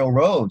even on the royal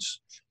roads.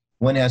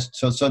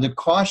 So the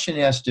caution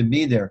has to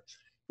be there.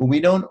 But we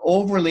don't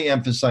overly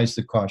emphasize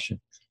the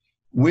caution.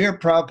 We're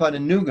Prabhupada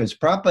and Nugas.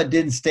 Prabhupada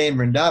didn't stay in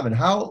Vrindavan.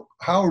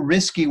 How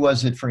risky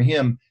was it for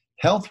him,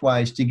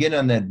 health-wise, to get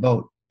on that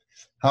boat?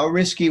 How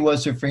risky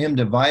was it for him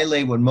to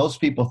violate what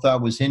most people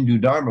thought was Hindu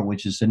Dharma,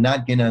 which is to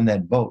not get on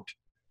that boat?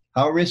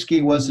 How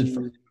risky was it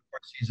for him? Of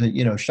course, he's a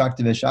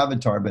Shaktivish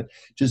avatar, but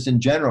just in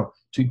general,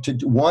 to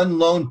one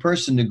lone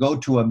person to go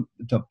to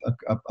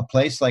a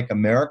place like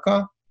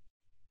America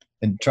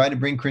and try to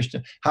bring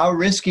Krishna. How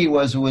risky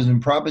was it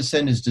when Prabhupada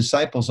sent his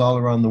disciples all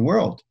around the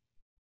world?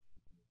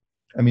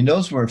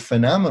 Those were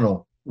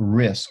phenomenal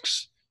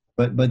risks,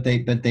 but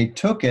they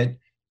took it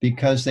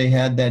because they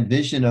had that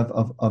vision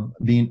of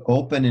being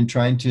open and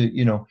trying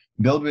to,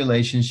 build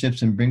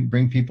relationships and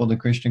bring people to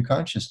Christian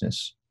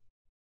consciousness.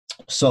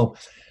 So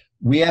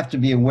we have to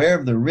be aware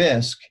of the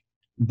risk,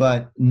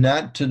 but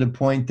not to the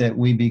point that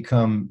we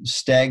become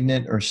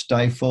stagnant or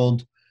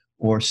stifled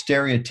or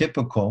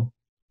stereotypical.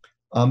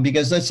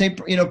 Because let's say,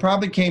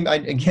 Prabhupada came, I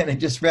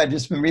just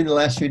been reading the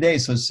last few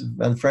days, so it's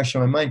fresh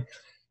on my mind.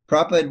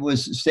 Prabhupada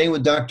was staying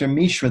with Dr.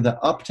 Mishra, the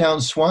uptown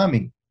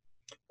Swami.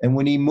 And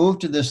when he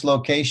moved to this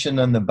location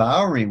on the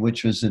Bowery,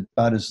 which was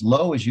about as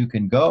low as you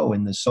can go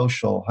in the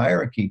social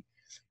hierarchy,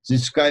 it's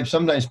described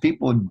sometimes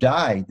people would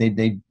die.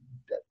 They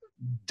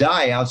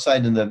die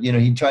outside in the,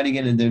 he'd try to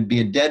get in, there'd be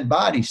a dead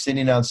body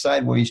sitting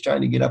outside where he's trying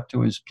to get up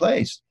to his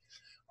place.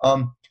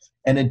 And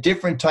a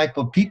different type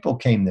of people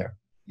came there,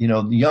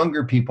 the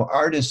younger people,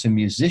 artists and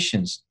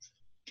musicians.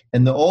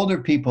 And the older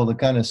people, the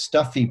kind of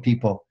stuffy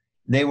people,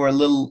 they were a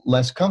little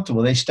less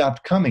comfortable. They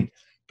stopped coming.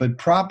 But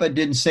Prabhupada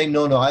didn't say,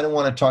 no, I don't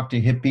want to talk to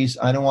hippies.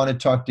 I don't want to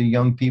talk to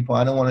young people.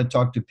 I don't want to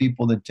talk to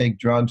people that take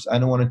drugs. I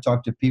don't want to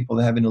talk to people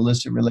that have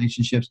illicit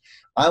relationships.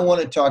 I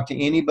want to talk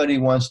to anybody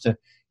who wants to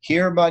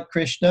hear about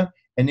Krishna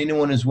and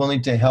anyone who's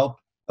willing to help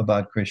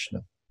about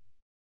Krishna.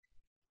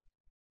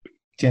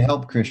 To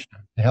help Krishna,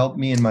 to help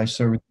me in my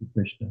service to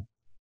Krishna.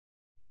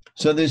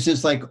 So there's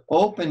this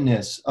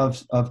openness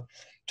of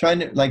trying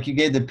to, like you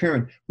gave the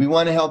pyramid, we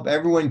want to help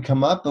everyone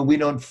come up, but we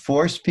don't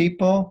force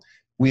people.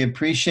 We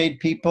appreciate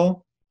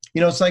people.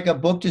 It's like a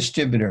book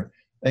distributor.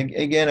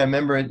 Again, I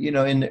remember,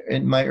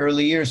 in my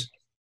early years,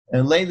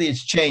 and lately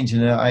it's changed,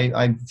 and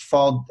I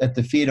fall at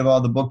the feet of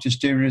all the book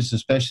distributors,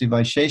 especially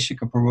Vaishnavas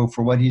Prabhu,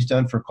 for what he's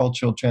done for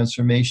cultural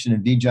transformation,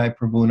 and Vijay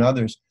Prabhu and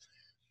others.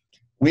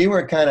 We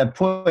were kind of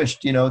pushed,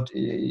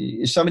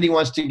 if somebody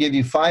wants to give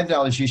you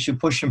 $5, you should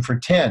push them for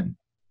 10.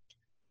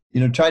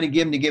 Try to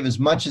get them to give as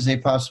much as they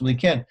possibly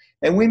can.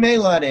 And we made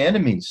a lot of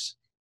enemies.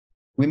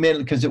 We made it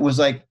because it was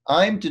like,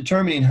 I'm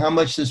determining how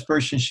much this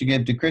person should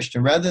give to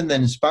Krishna. Rather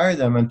than inspire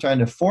them, I'm trying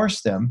to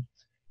force them.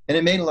 And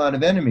it made a lot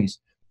of enemies.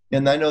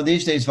 And I know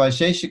these days,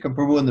 Vaishnavas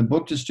Prabhu and the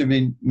book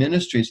distributing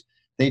ministries,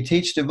 they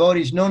teach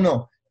devotees,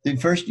 no.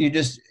 First, you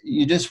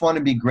just want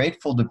to be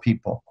grateful to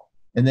people.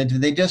 And then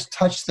they just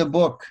touch the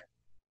book.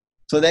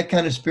 So that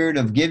kind of spirit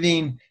of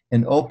giving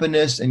and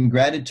openness and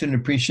gratitude and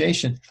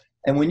appreciation.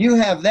 And when you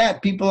have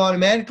that, people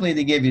automatically,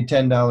 they give you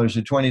 $10 or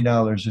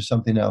 $20 or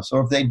something else.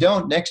 Or if they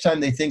don't, next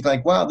time they think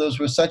like, wow, those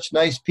were such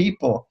nice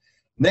people.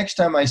 Next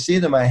time I see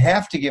them, I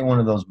have to get one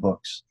of those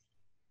books.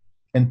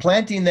 And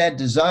planting that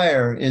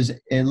desire is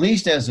at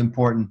least as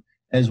important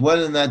as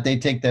whether or not they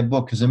take that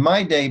book. Because in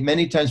my day,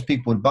 many times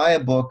people would buy a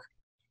book.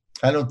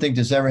 I don't think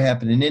this ever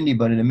happened in India,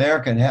 but in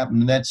America, it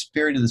happened in that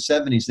spirit of the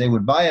 70s. They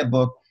would buy a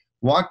book,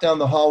 walk down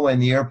the hallway in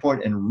the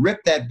airport and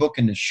rip that book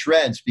into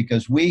shreds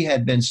because we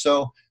had been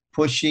so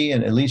pushy,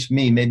 and at least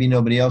me, maybe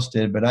nobody else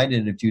did, but I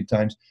did it a few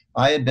times.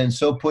 I had been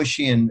so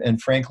pushy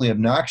and frankly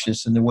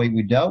obnoxious in the way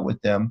we dealt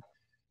with them.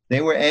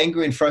 They were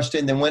angry and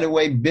frustrated and then went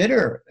away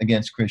bitter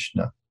against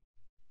Krishna.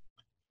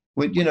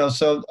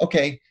 So,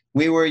 okay,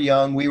 we were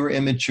young, we were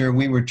immature,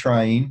 we were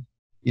trying.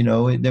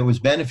 There was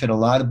benefit. A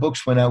lot of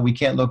books went out. We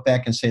can't look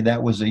back and say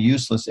that was a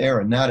useless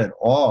era. Not at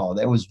all.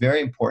 That was very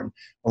important.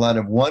 A lot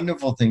of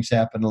wonderful things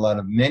happened.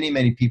 Many,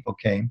 many people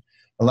came.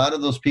 A lot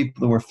of those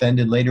people that were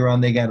offended, later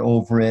on, they got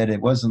over it.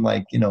 It wasn't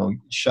like,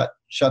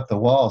 shut the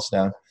walls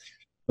down.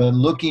 But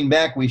looking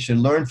back, we should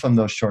learn from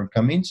those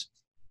shortcomings.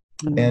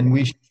 Mm-hmm. And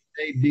we should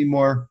be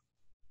more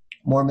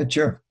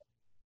mature.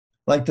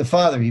 Like the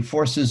father, he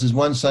forces his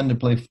one son to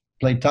play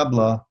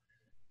tabla.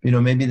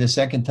 Maybe the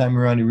second time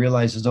around he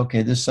realizes,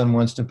 okay, this son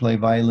wants to play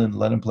violin,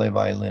 let him play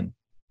violin.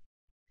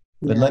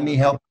 But let me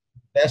help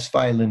the best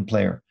violin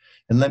player.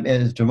 And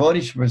as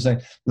devotees,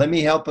 let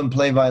me help him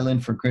play violin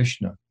for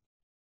Krishna.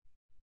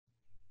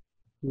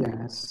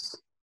 Yes.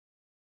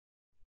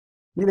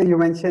 You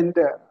mentioned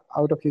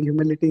out of your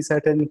humility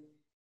certain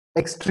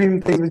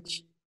extreme things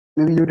which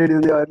maybe you did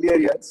in the earlier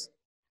years.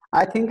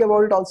 I think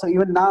about it also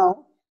even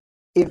now.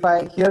 If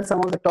I hear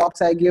some of the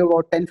talks I gave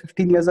about 10,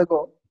 15 years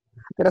ago,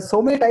 there are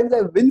so many times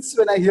I wince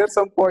when I hear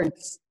some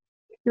points.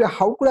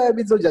 How could I have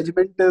been so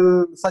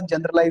judgmental, such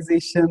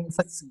generalizations,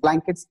 such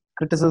blanket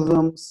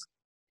criticisms?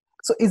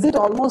 So is it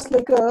almost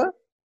like a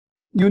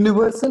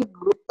universal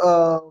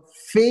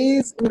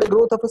phase in the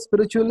growth of a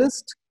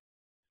spiritualist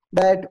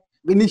that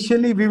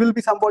initially we will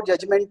be somewhat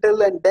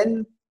judgmental and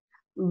then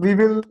we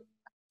will...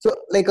 So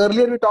like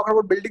earlier we talked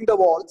about building the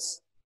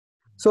walls.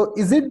 So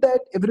is it that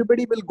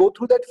everybody will go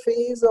through that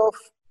phase of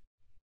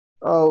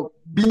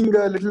being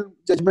a little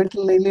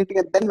judgmental, alienating,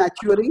 and then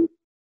maturing?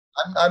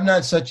 I'm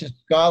not such a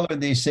scholar of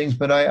these things,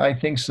 but I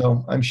think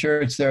so. I'm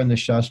sure it's there in the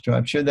Shastra.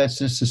 I'm sure that's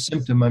just a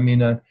symptom. I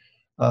mean,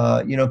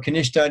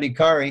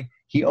 Kanishta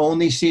he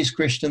only sees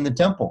Krishna in the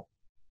temple.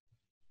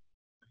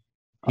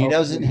 He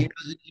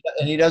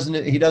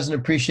doesn't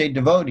appreciate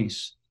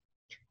devotees.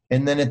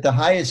 And then at the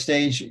highest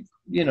stage,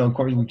 of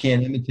course, we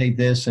can't imitate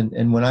this.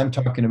 And what I'm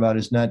talking about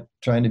is not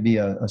trying to be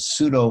a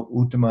pseudo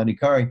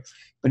Uttamadhikari.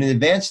 But in the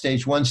advanced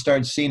stage, one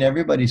starts seeing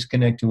everybody's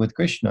connected with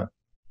Krishna.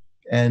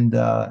 And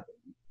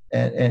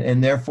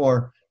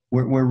therefore,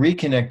 we're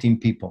reconnecting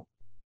people.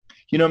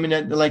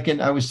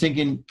 I was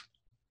thinking,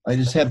 I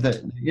just have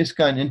the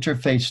ISKCON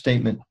interfaith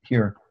statement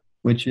here,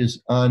 which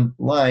is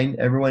online.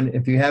 Everyone,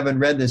 if you haven't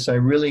read this, I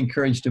really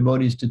encourage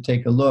devotees to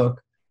take a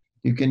look.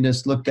 You can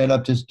just look that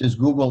up, just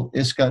Google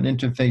ISKCON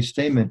interfaith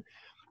statement.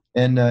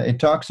 And it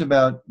talks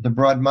about the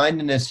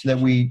broad-mindedness that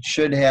we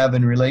should have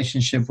in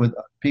relationship with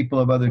people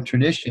of other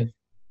traditions.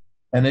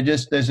 And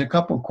there's a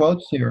couple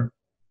quotes here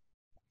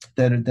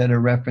that are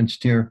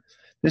referenced here.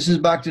 This is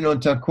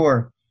Bhaktivinoda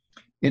Thakur.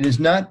 It is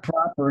not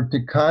proper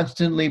to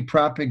constantly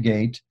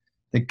propagate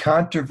the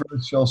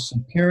controversial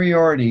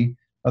superiority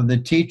of the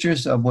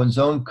teachers of one's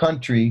own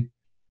country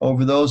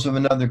over those of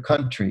another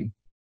country,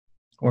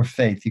 or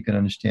faith, you can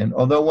understand.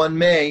 Although one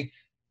may,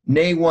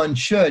 nay, one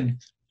should,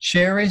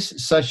 cherish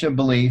such a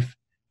belief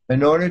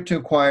in order to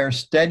acquire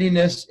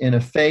steadiness in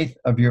a faith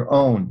of your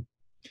own.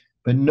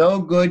 But no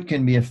good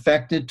can be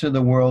effected to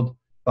the world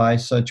by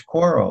such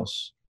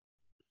quarrels.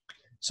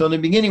 So in the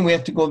beginning, we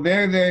have to go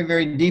very, very,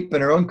 very deep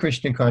in our own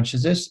Krishna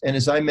consciousness. And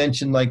as I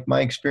mentioned, like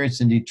my experience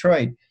in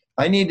Detroit,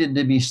 I needed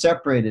to be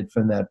separated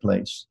from that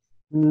place.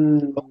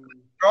 But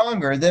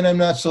stronger, then I'm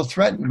not so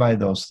threatened by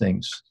those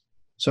things.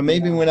 So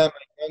maybe when I'm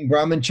a young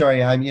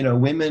brahmachari, I'm,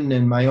 women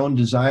and my own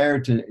desire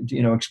to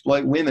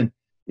exploit women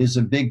is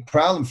a big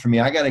problem for me.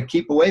 I got to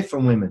keep away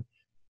from women.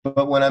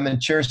 But when I'm a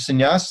mature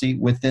sannyasi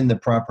within the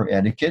proper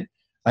etiquette,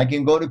 I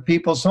can go to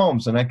people's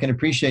homes and I can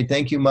appreciate,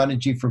 thank you,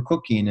 Mataji, for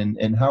cooking,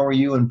 and how are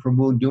you and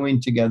Prabhu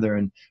doing together?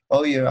 And,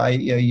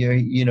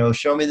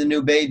 show me the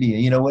new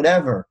baby,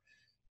 whatever.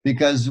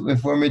 Because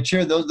if we're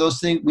mature, those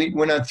things,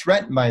 we're not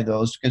threatened by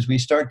those because we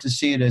start to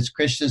see it as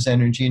Krishna's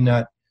energy,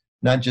 not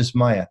just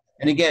Maya.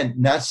 And again,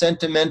 not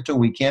sentimental.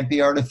 We can't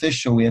be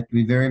artificial. We have to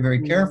be very,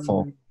 very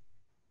careful.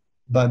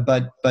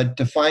 But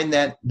to find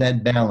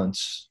that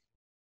balance.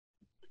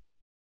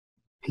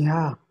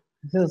 Yeah,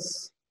 this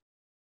is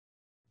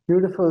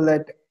beautiful.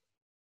 That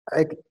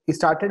you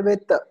started with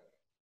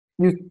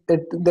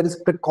there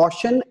is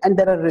precaution and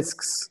there are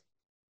risks.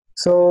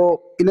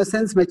 So in a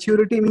sense,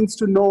 maturity means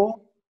to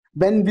know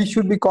when we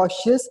should be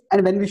cautious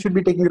and when we should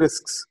be taking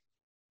risks.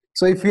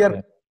 So if we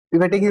are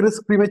taking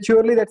risks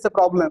prematurely, that's a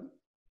problem.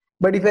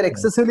 But if we are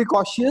excessively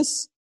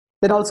cautious,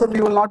 then also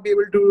we will not be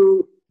able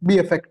to be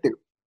effective.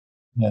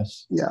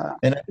 Yes. Yeah.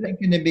 And I think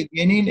in the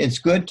beginning, it's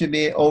good to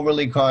be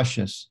overly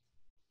cautious,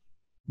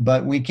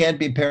 but we can't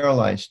be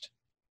paralyzed.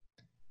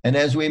 And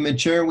as we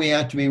mature, we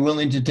have to be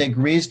willing to take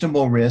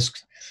reasonable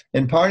risks.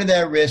 And part of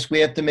that risk, we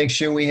have to make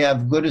sure we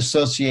have good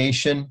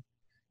association.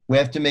 We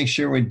have to make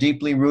sure we're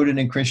deeply rooted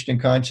in Krishna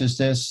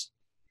consciousness.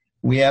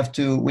 We have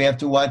to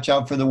watch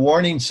out for the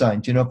warning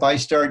signs. If I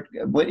start,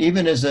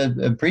 even as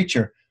a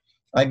preacher,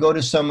 I go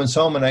to someone's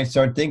home and I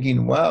start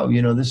thinking, wow,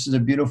 you know, this is a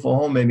beautiful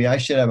home. Maybe I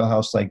should have a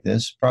house like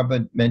this.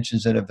 Prabhupada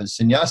mentions that if a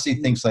sannyasi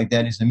thinks like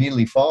that, he's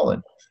immediately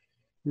fallen.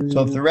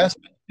 So if the rest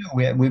of us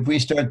do, if we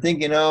start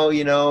thinking, oh,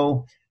 you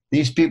know,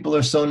 these people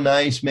are so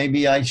nice,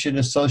 maybe I should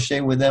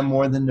associate with them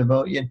more than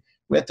devotee.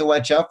 We have to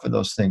watch out for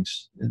those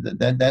things.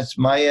 That's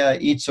Maya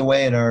eats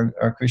away at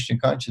our Krishna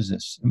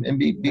consciousness. And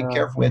be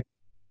careful with.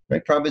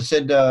 Right? Prabhupada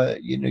said,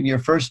 you know, your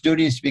first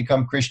duty is to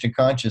become Krishna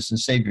conscious and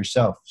save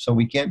yourself. So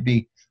we can't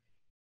be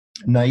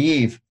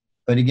naive,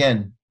 but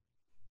again,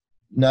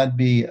 not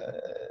be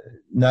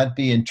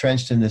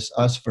entrenched in this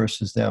us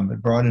versus them,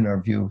 but broaden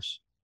our views.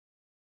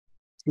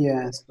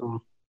 Yes.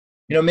 You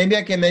know, maybe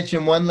I can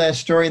mention one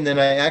last story, and then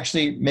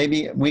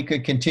maybe we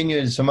could continue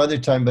at some other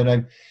time.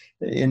 But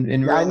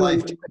in real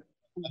life,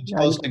 I'm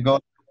supposed to go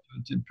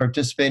to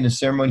participate in a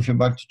ceremony for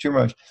Bhakti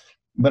Maharaj.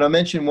 But I'll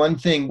mention one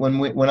thing.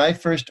 When I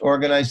first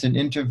organized an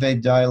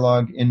interfaith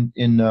dialogue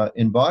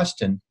in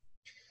Boston,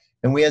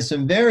 and we had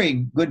some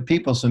very good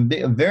people, a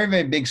very,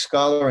 very big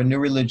scholar in new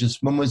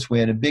religious movements. We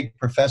had a big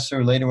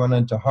professor, later went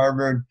on to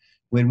Harvard.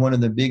 We had one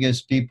of the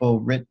biggest people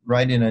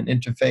writing on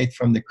interfaith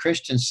from the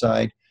Christian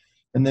side.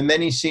 And the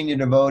many senior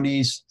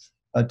devotees,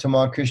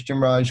 Tamal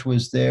Krishnaraj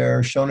was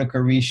there,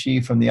 Shonaka Rishi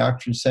from the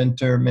Oxford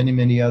Center, many,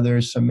 many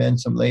others, some men,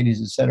 some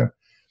ladies, etc.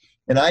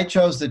 And I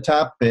chose the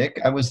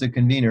topic. I was the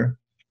convener.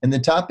 And the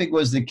topic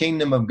was the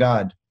kingdom of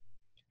God.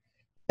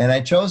 And I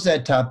chose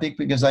that topic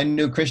because I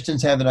knew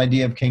Christians have an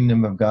idea of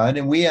kingdom of God,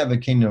 and we have a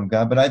kingdom of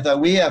God. But I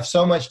thought we have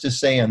so much to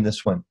say on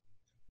this one.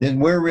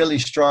 We're really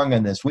strong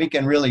on this. We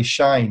can really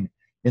shine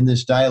in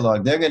this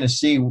dialogue. They're going to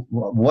see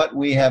what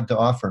we have to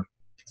offer.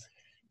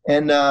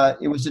 And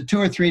it was a 2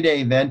 or 3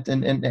 day event,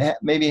 and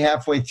maybe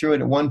halfway through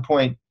it, at one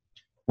point,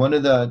 one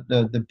of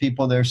the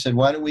people there said,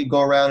 why don't we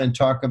go around and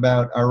talk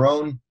about our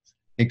own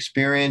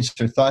experience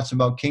or thoughts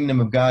about kingdom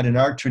of God in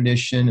our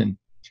tradition and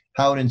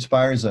how it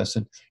inspires us.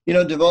 And, you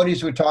know,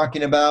 devotees were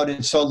talking about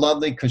it's so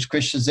lovely because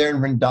Krishna's there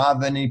in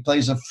Vrindavan, and he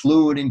plays a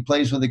flute and he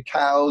plays with the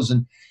cows.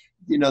 And,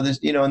 you know,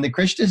 and the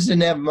Krishnas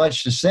didn't have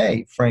much to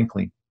say,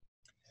 frankly.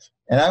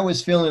 And I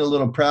was feeling a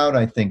little proud,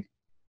 I think.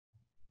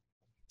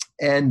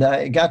 And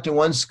it got to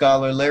one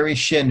scholar, Larry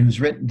Shin, who's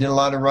did a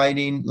lot of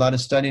writing, a lot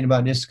of studying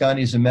about ISKCON.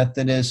 He's a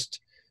Methodist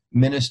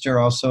minister,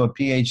 also a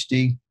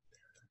PhD.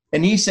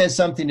 And he said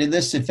something to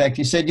this effect.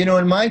 He said, you know,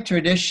 in my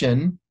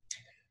tradition,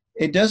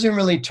 it doesn't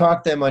really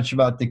talk that much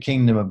about the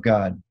kingdom of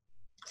God.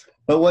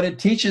 But what it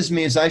teaches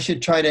me is I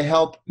should try to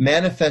help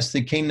manifest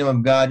the kingdom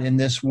of God in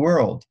this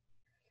world.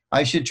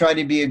 I should try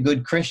to be a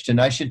good Christian.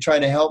 I should try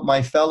to help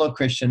my fellow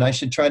Christian. I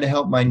should try to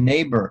help my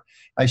neighbor.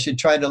 I should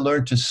try to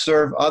learn to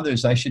serve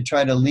others. I should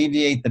try to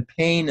alleviate the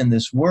pain in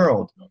this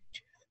world.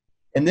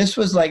 And this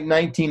was like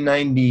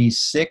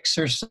 1996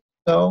 or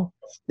so.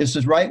 This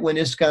was right when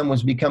ISKCON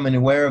was becoming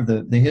aware of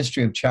the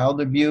history of child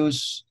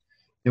abuse.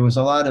 There was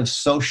a lot of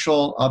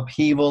social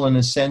upheaval, in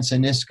a sense,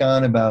 in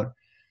ISKCON about,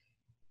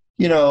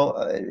 the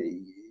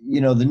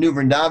new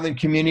Vrindavan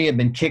community had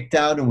been kicked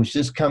out and was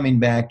just coming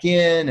back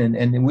in.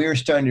 And we were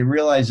starting to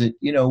realize that,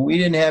 we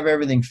didn't have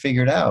everything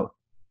figured out.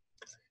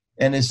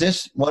 And as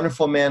this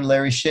wonderful man,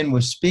 Larry Shin,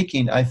 was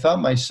speaking, I felt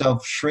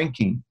myself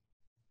shrinking.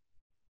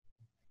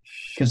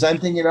 Because I'm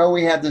thinking,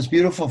 we have this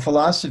beautiful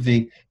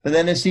philosophy. But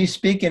then as he's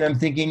speaking, I'm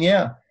thinking,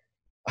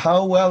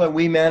 how well are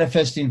we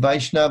manifesting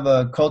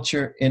Vaishnava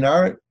culture in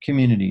our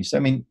communities? I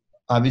mean,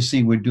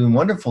 obviously we're doing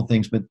wonderful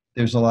things, but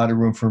there's a lot of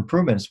room for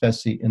improvement,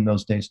 especially in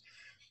those days.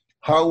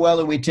 How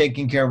well are we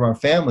taking care of our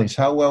families?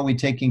 How well are we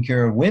taking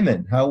care of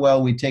women? How well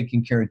are we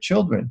taking care of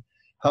children?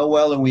 How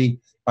well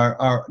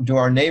are do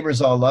our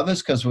neighbors all love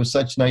us because we're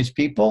such nice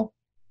people?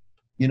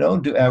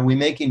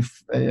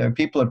 Are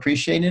people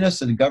appreciating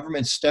us? Are the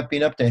government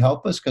stepping up to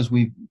help us because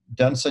we've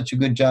done such a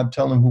good job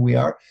telling them who we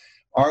are?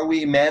 Are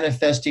we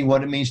manifesting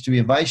what it means to be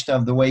a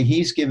Vaishnava the way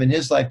he's given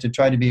his life to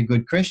try to be a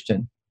good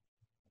Christian?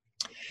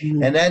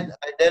 And then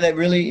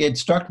it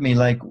struck me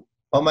like,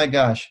 oh my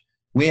gosh,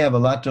 we have a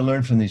lot to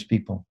learn from these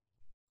people.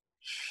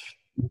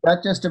 It's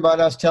not just about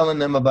us telling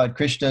them about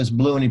Krishna is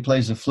blue and he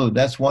plays the flute.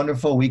 That's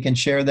wonderful. We can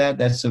share that.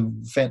 That's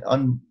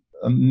an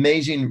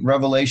amazing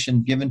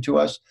revelation given to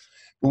us.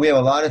 But we have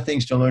a lot of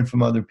things to learn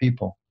from other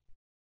people.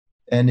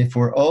 And if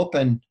we're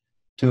open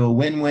to a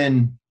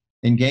win-win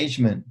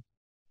engagement,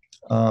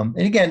 and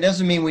again, it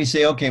doesn't mean we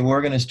say, okay,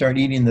 we're going to start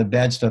eating the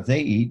bad stuff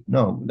they eat.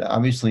 No,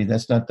 obviously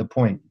that's not the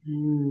point.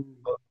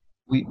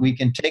 We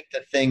can take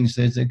the things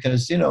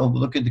because,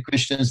 look at the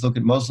Christians, look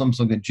at Muslims,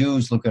 look at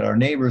Jews, look at our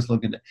neighbors,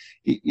 look at,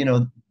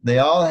 they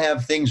all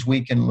have things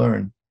we can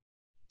learn.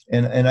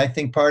 And I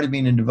think part of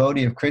being a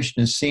devotee of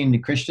Krishna is seeing the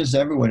Krishnas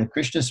everywhere. And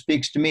Krishna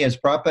speaks to me. As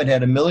Prabhupada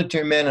had a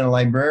military man and a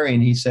librarian,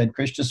 he said,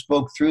 Krishna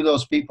spoke through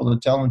those people to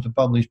tell them to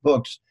publish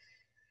books.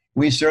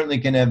 We certainly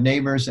can have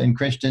neighbors and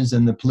Christians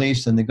and the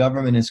police and the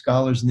government and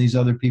scholars and these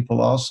other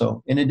people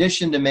also. In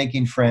addition to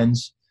making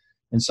friends,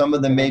 and some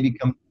of them may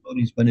become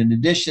devotees, but in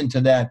addition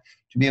to that,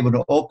 to be able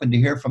to open to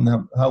hear from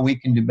them how we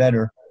can do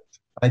better,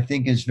 I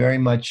think is very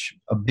much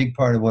a big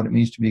part of what it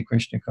means to be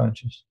Krishna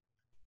conscious.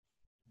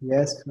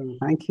 Yes,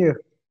 thank you.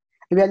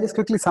 Maybe I'll just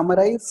quickly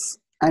summarize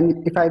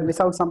And if I miss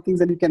out some things,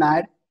 then you can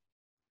add.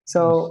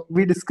 So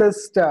we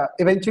discussed,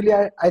 eventually,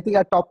 I think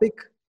our topic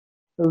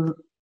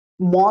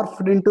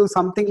morphed into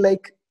something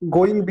like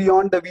going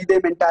beyond the V-Day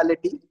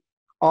mentality,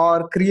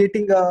 or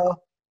creating a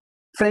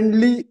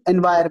friendly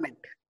environment,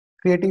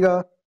 creating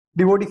a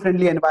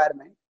devotee-friendly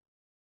environment.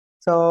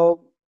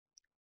 So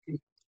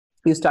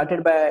we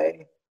started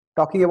by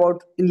talking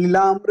about in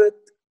Lila Amrit,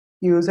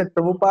 you said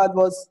Prabhupada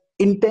was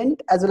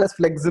intent as well as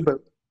flexible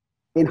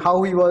in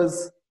how he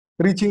was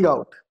reaching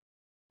out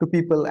to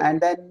people. And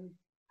then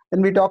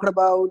we talked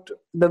about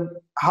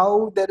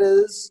how there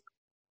is,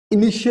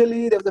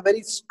 initially there was a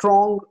very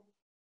strong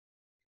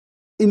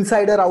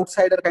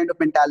insider-outsider kind of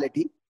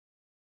mentality,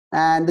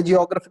 and the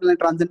geographical and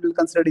transcendental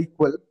considered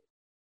equal.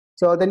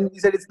 So then he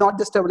said it's not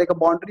just like a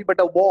boundary, but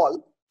a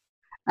wall.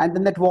 And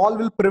then that wall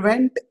will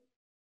prevent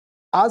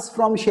us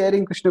from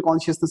sharing Krishna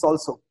consciousness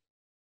also.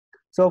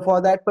 So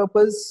for that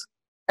purpose,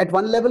 at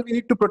one level, we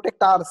need to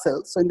protect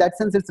ourselves. So in that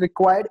sense, it's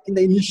required in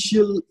the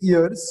initial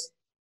years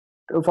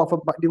of a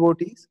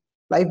devotee's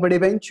life. But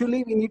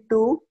eventually, we need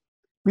to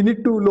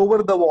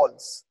lower the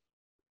walls.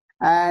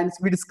 And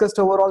we discussed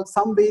overall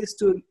some ways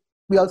to,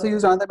 we also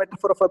used another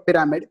metaphor of a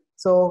pyramid.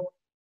 So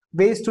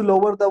ways to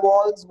lower the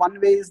walls. One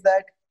way is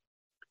that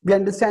we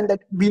understand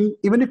that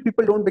even if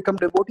people don't become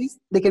devotees,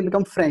 they can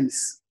become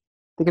friends.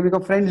 They can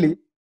become friendly.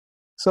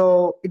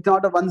 So it's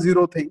not a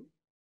 1-0 thing.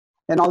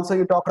 And also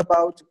you talk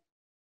about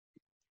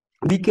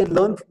we can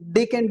learn,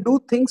 they can do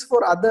things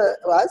for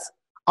us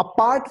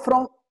apart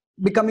from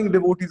becoming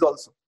devotees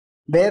also.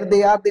 Where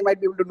they are, they might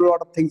be able to do a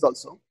lot of things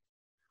also.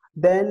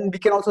 Then we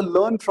can also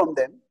learn from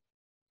them.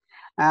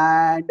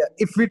 And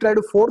if we try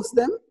to force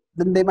them,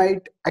 then they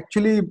might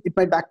actually, it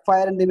might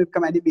backfire and they may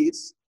become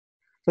enemies.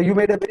 So you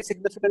made a very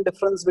significant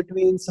difference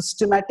between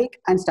systematic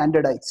and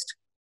standardized.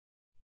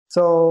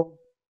 So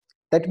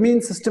that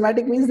means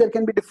systematic means there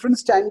can be different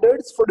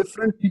standards for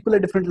different people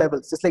at different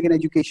levels, just like in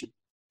education.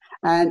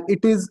 And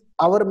it is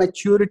our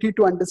maturity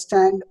to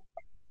understand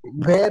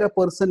where a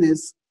person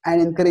is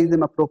and encourage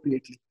them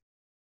appropriately.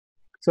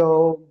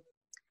 So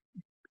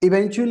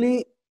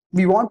eventually,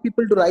 we want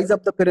people to rise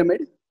up the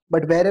pyramid,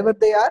 but wherever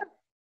they are,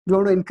 we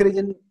want to encourage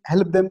and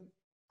help them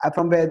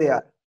from where they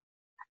are.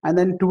 And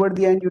then toward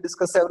the end, you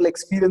discuss several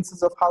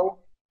experiences of how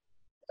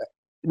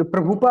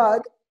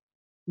Prabhupada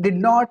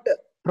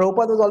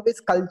was always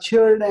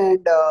cultured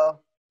and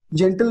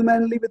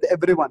gentlemanly with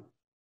everyone.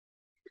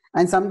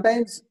 And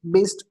sometimes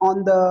based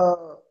on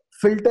the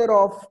filter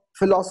of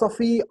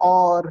philosophy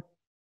or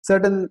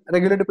certain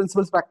regulative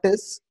principles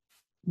practice,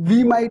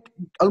 we might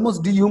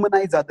almost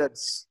dehumanize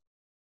others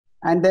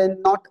and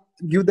then not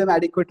give them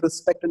adequate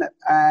respect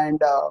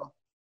and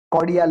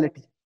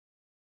cordiality.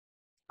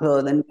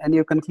 And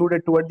you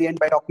concluded toward the end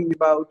by talking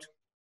about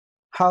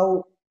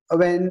how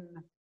when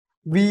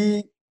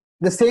the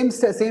same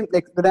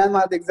like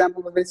the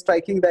example was very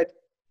striking, that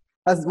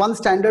as one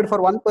standard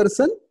for one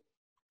person,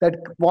 that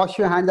wash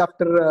your hands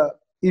after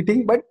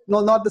eating, but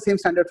no, not the same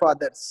standard for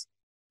others.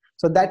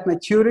 So that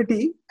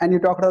maturity, and you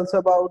talked also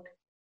about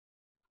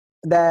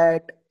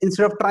that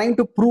instead of trying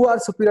to prove our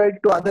superiority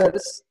to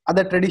others,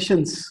 other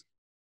traditions,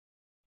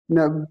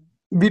 if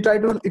we try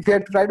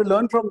to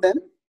learn from them,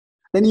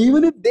 then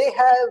even if they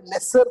have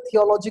lesser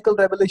theological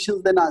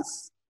revelations than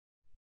us,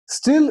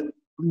 still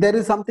there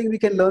is something we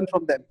can learn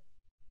from them.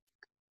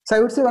 So I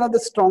would say one of the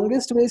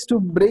strongest ways to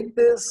break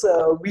this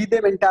we-they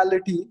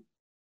mentality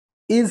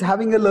is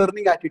having a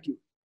learning attitude.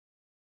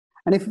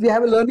 And if we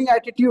have a learning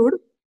attitude,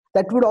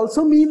 that would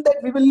also mean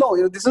that we will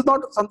know, this is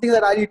not something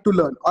that I need to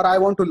learn or I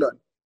want to learn.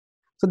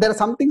 So there are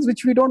some things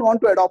which we don't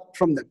want to adopt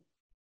from them.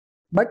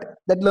 But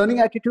that learning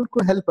attitude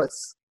could help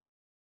us.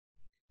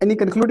 Any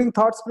concluding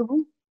thoughts,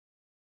 Prabhu?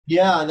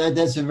 Yeah,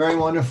 that's a very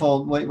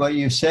wonderful what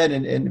you said.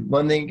 And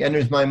one thing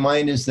enters my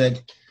mind is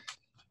that,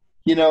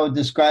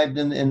 described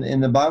in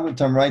the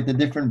Bhagavatam, right? The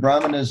different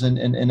brahmanas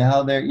and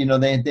how they're,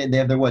 they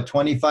have their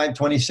 25,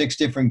 26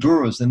 different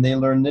gurus, and they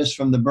learn this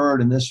from the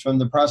bird and this from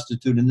the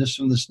prostitute and this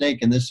from the snake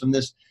and this from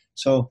this.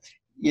 So,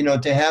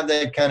 to have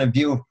that kind of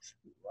view,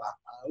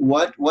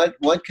 what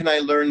can I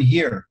learn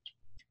here?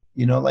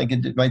 Like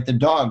the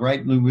dog,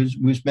 right? We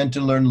was meant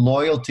to learn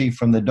loyalty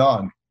from the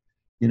dog.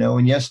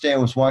 And yesterday I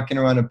was walking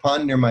around a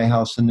pond near my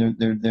house, and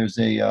there's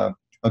a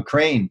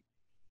crane,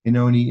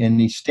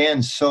 and he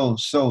stands so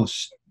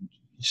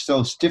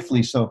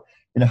stiffly. So,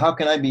 how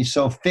can I be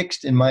so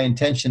fixed in my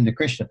intention to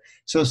Krishna?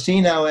 So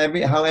seeing how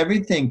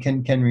everything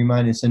can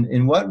remind us, and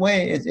in what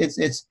way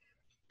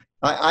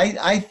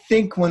I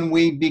think when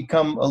we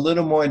become a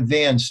little more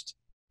advanced,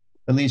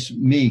 at least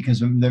me,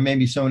 because there may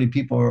be so many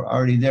people who are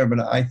already there,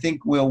 but I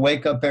think we'll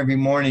wake up every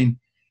morning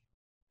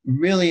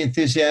really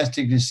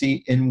enthusiastic to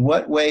see in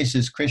what ways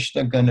is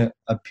Krishna going to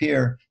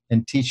appear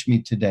and teach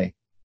me today.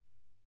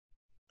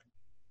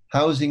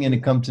 How is he going to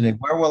come today?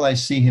 Where will I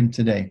see him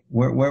today?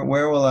 Where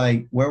will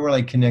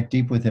I connect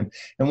deep with him?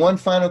 And one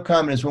final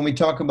comment is when we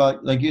talk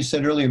about, like you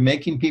said earlier,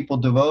 making people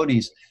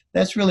devotees,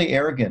 that's really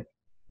arrogant.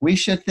 We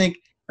should think,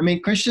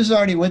 Krishna's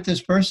already with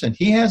this person.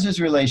 He has his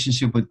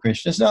relationship with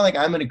Krishna. It's not like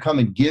I'm going to come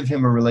and give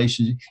him a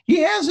relationship. He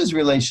has his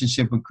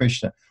relationship with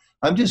Krishna.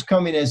 I'm just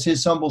coming as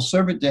his humble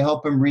servant to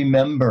help him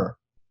remember,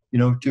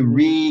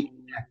 to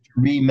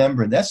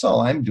remember. That's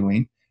all I'm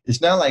doing.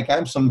 It's not like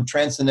I'm some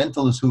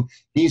transcendentalist who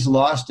he's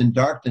lost in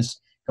darkness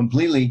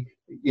completely,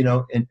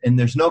 and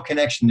there's no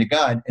connection to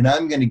God, and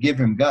I'm going to give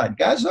him God.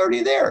 God's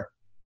already there.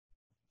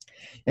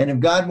 And if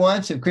God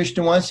wants, if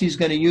Krishna wants, he's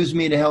going to use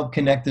me to help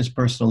connect this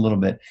person a little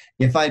bit.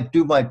 If I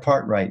do my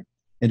part right.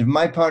 And if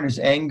my part is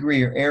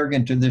angry or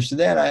arrogant or this or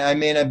that, I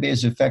may not be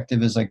as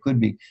effective as I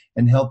could be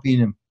in helping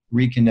him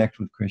reconnect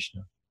with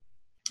Krishna.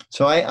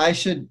 So I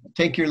should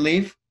take your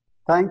leave.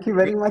 Thank you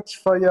very much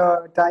for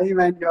your time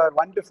and your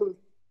wonderful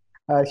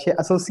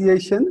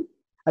association.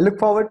 I look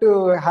forward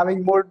to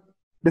having more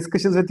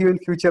discussions with you in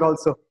future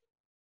also.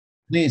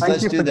 Please,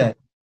 let's do that.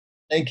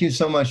 Thank you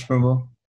so much, Prabhu.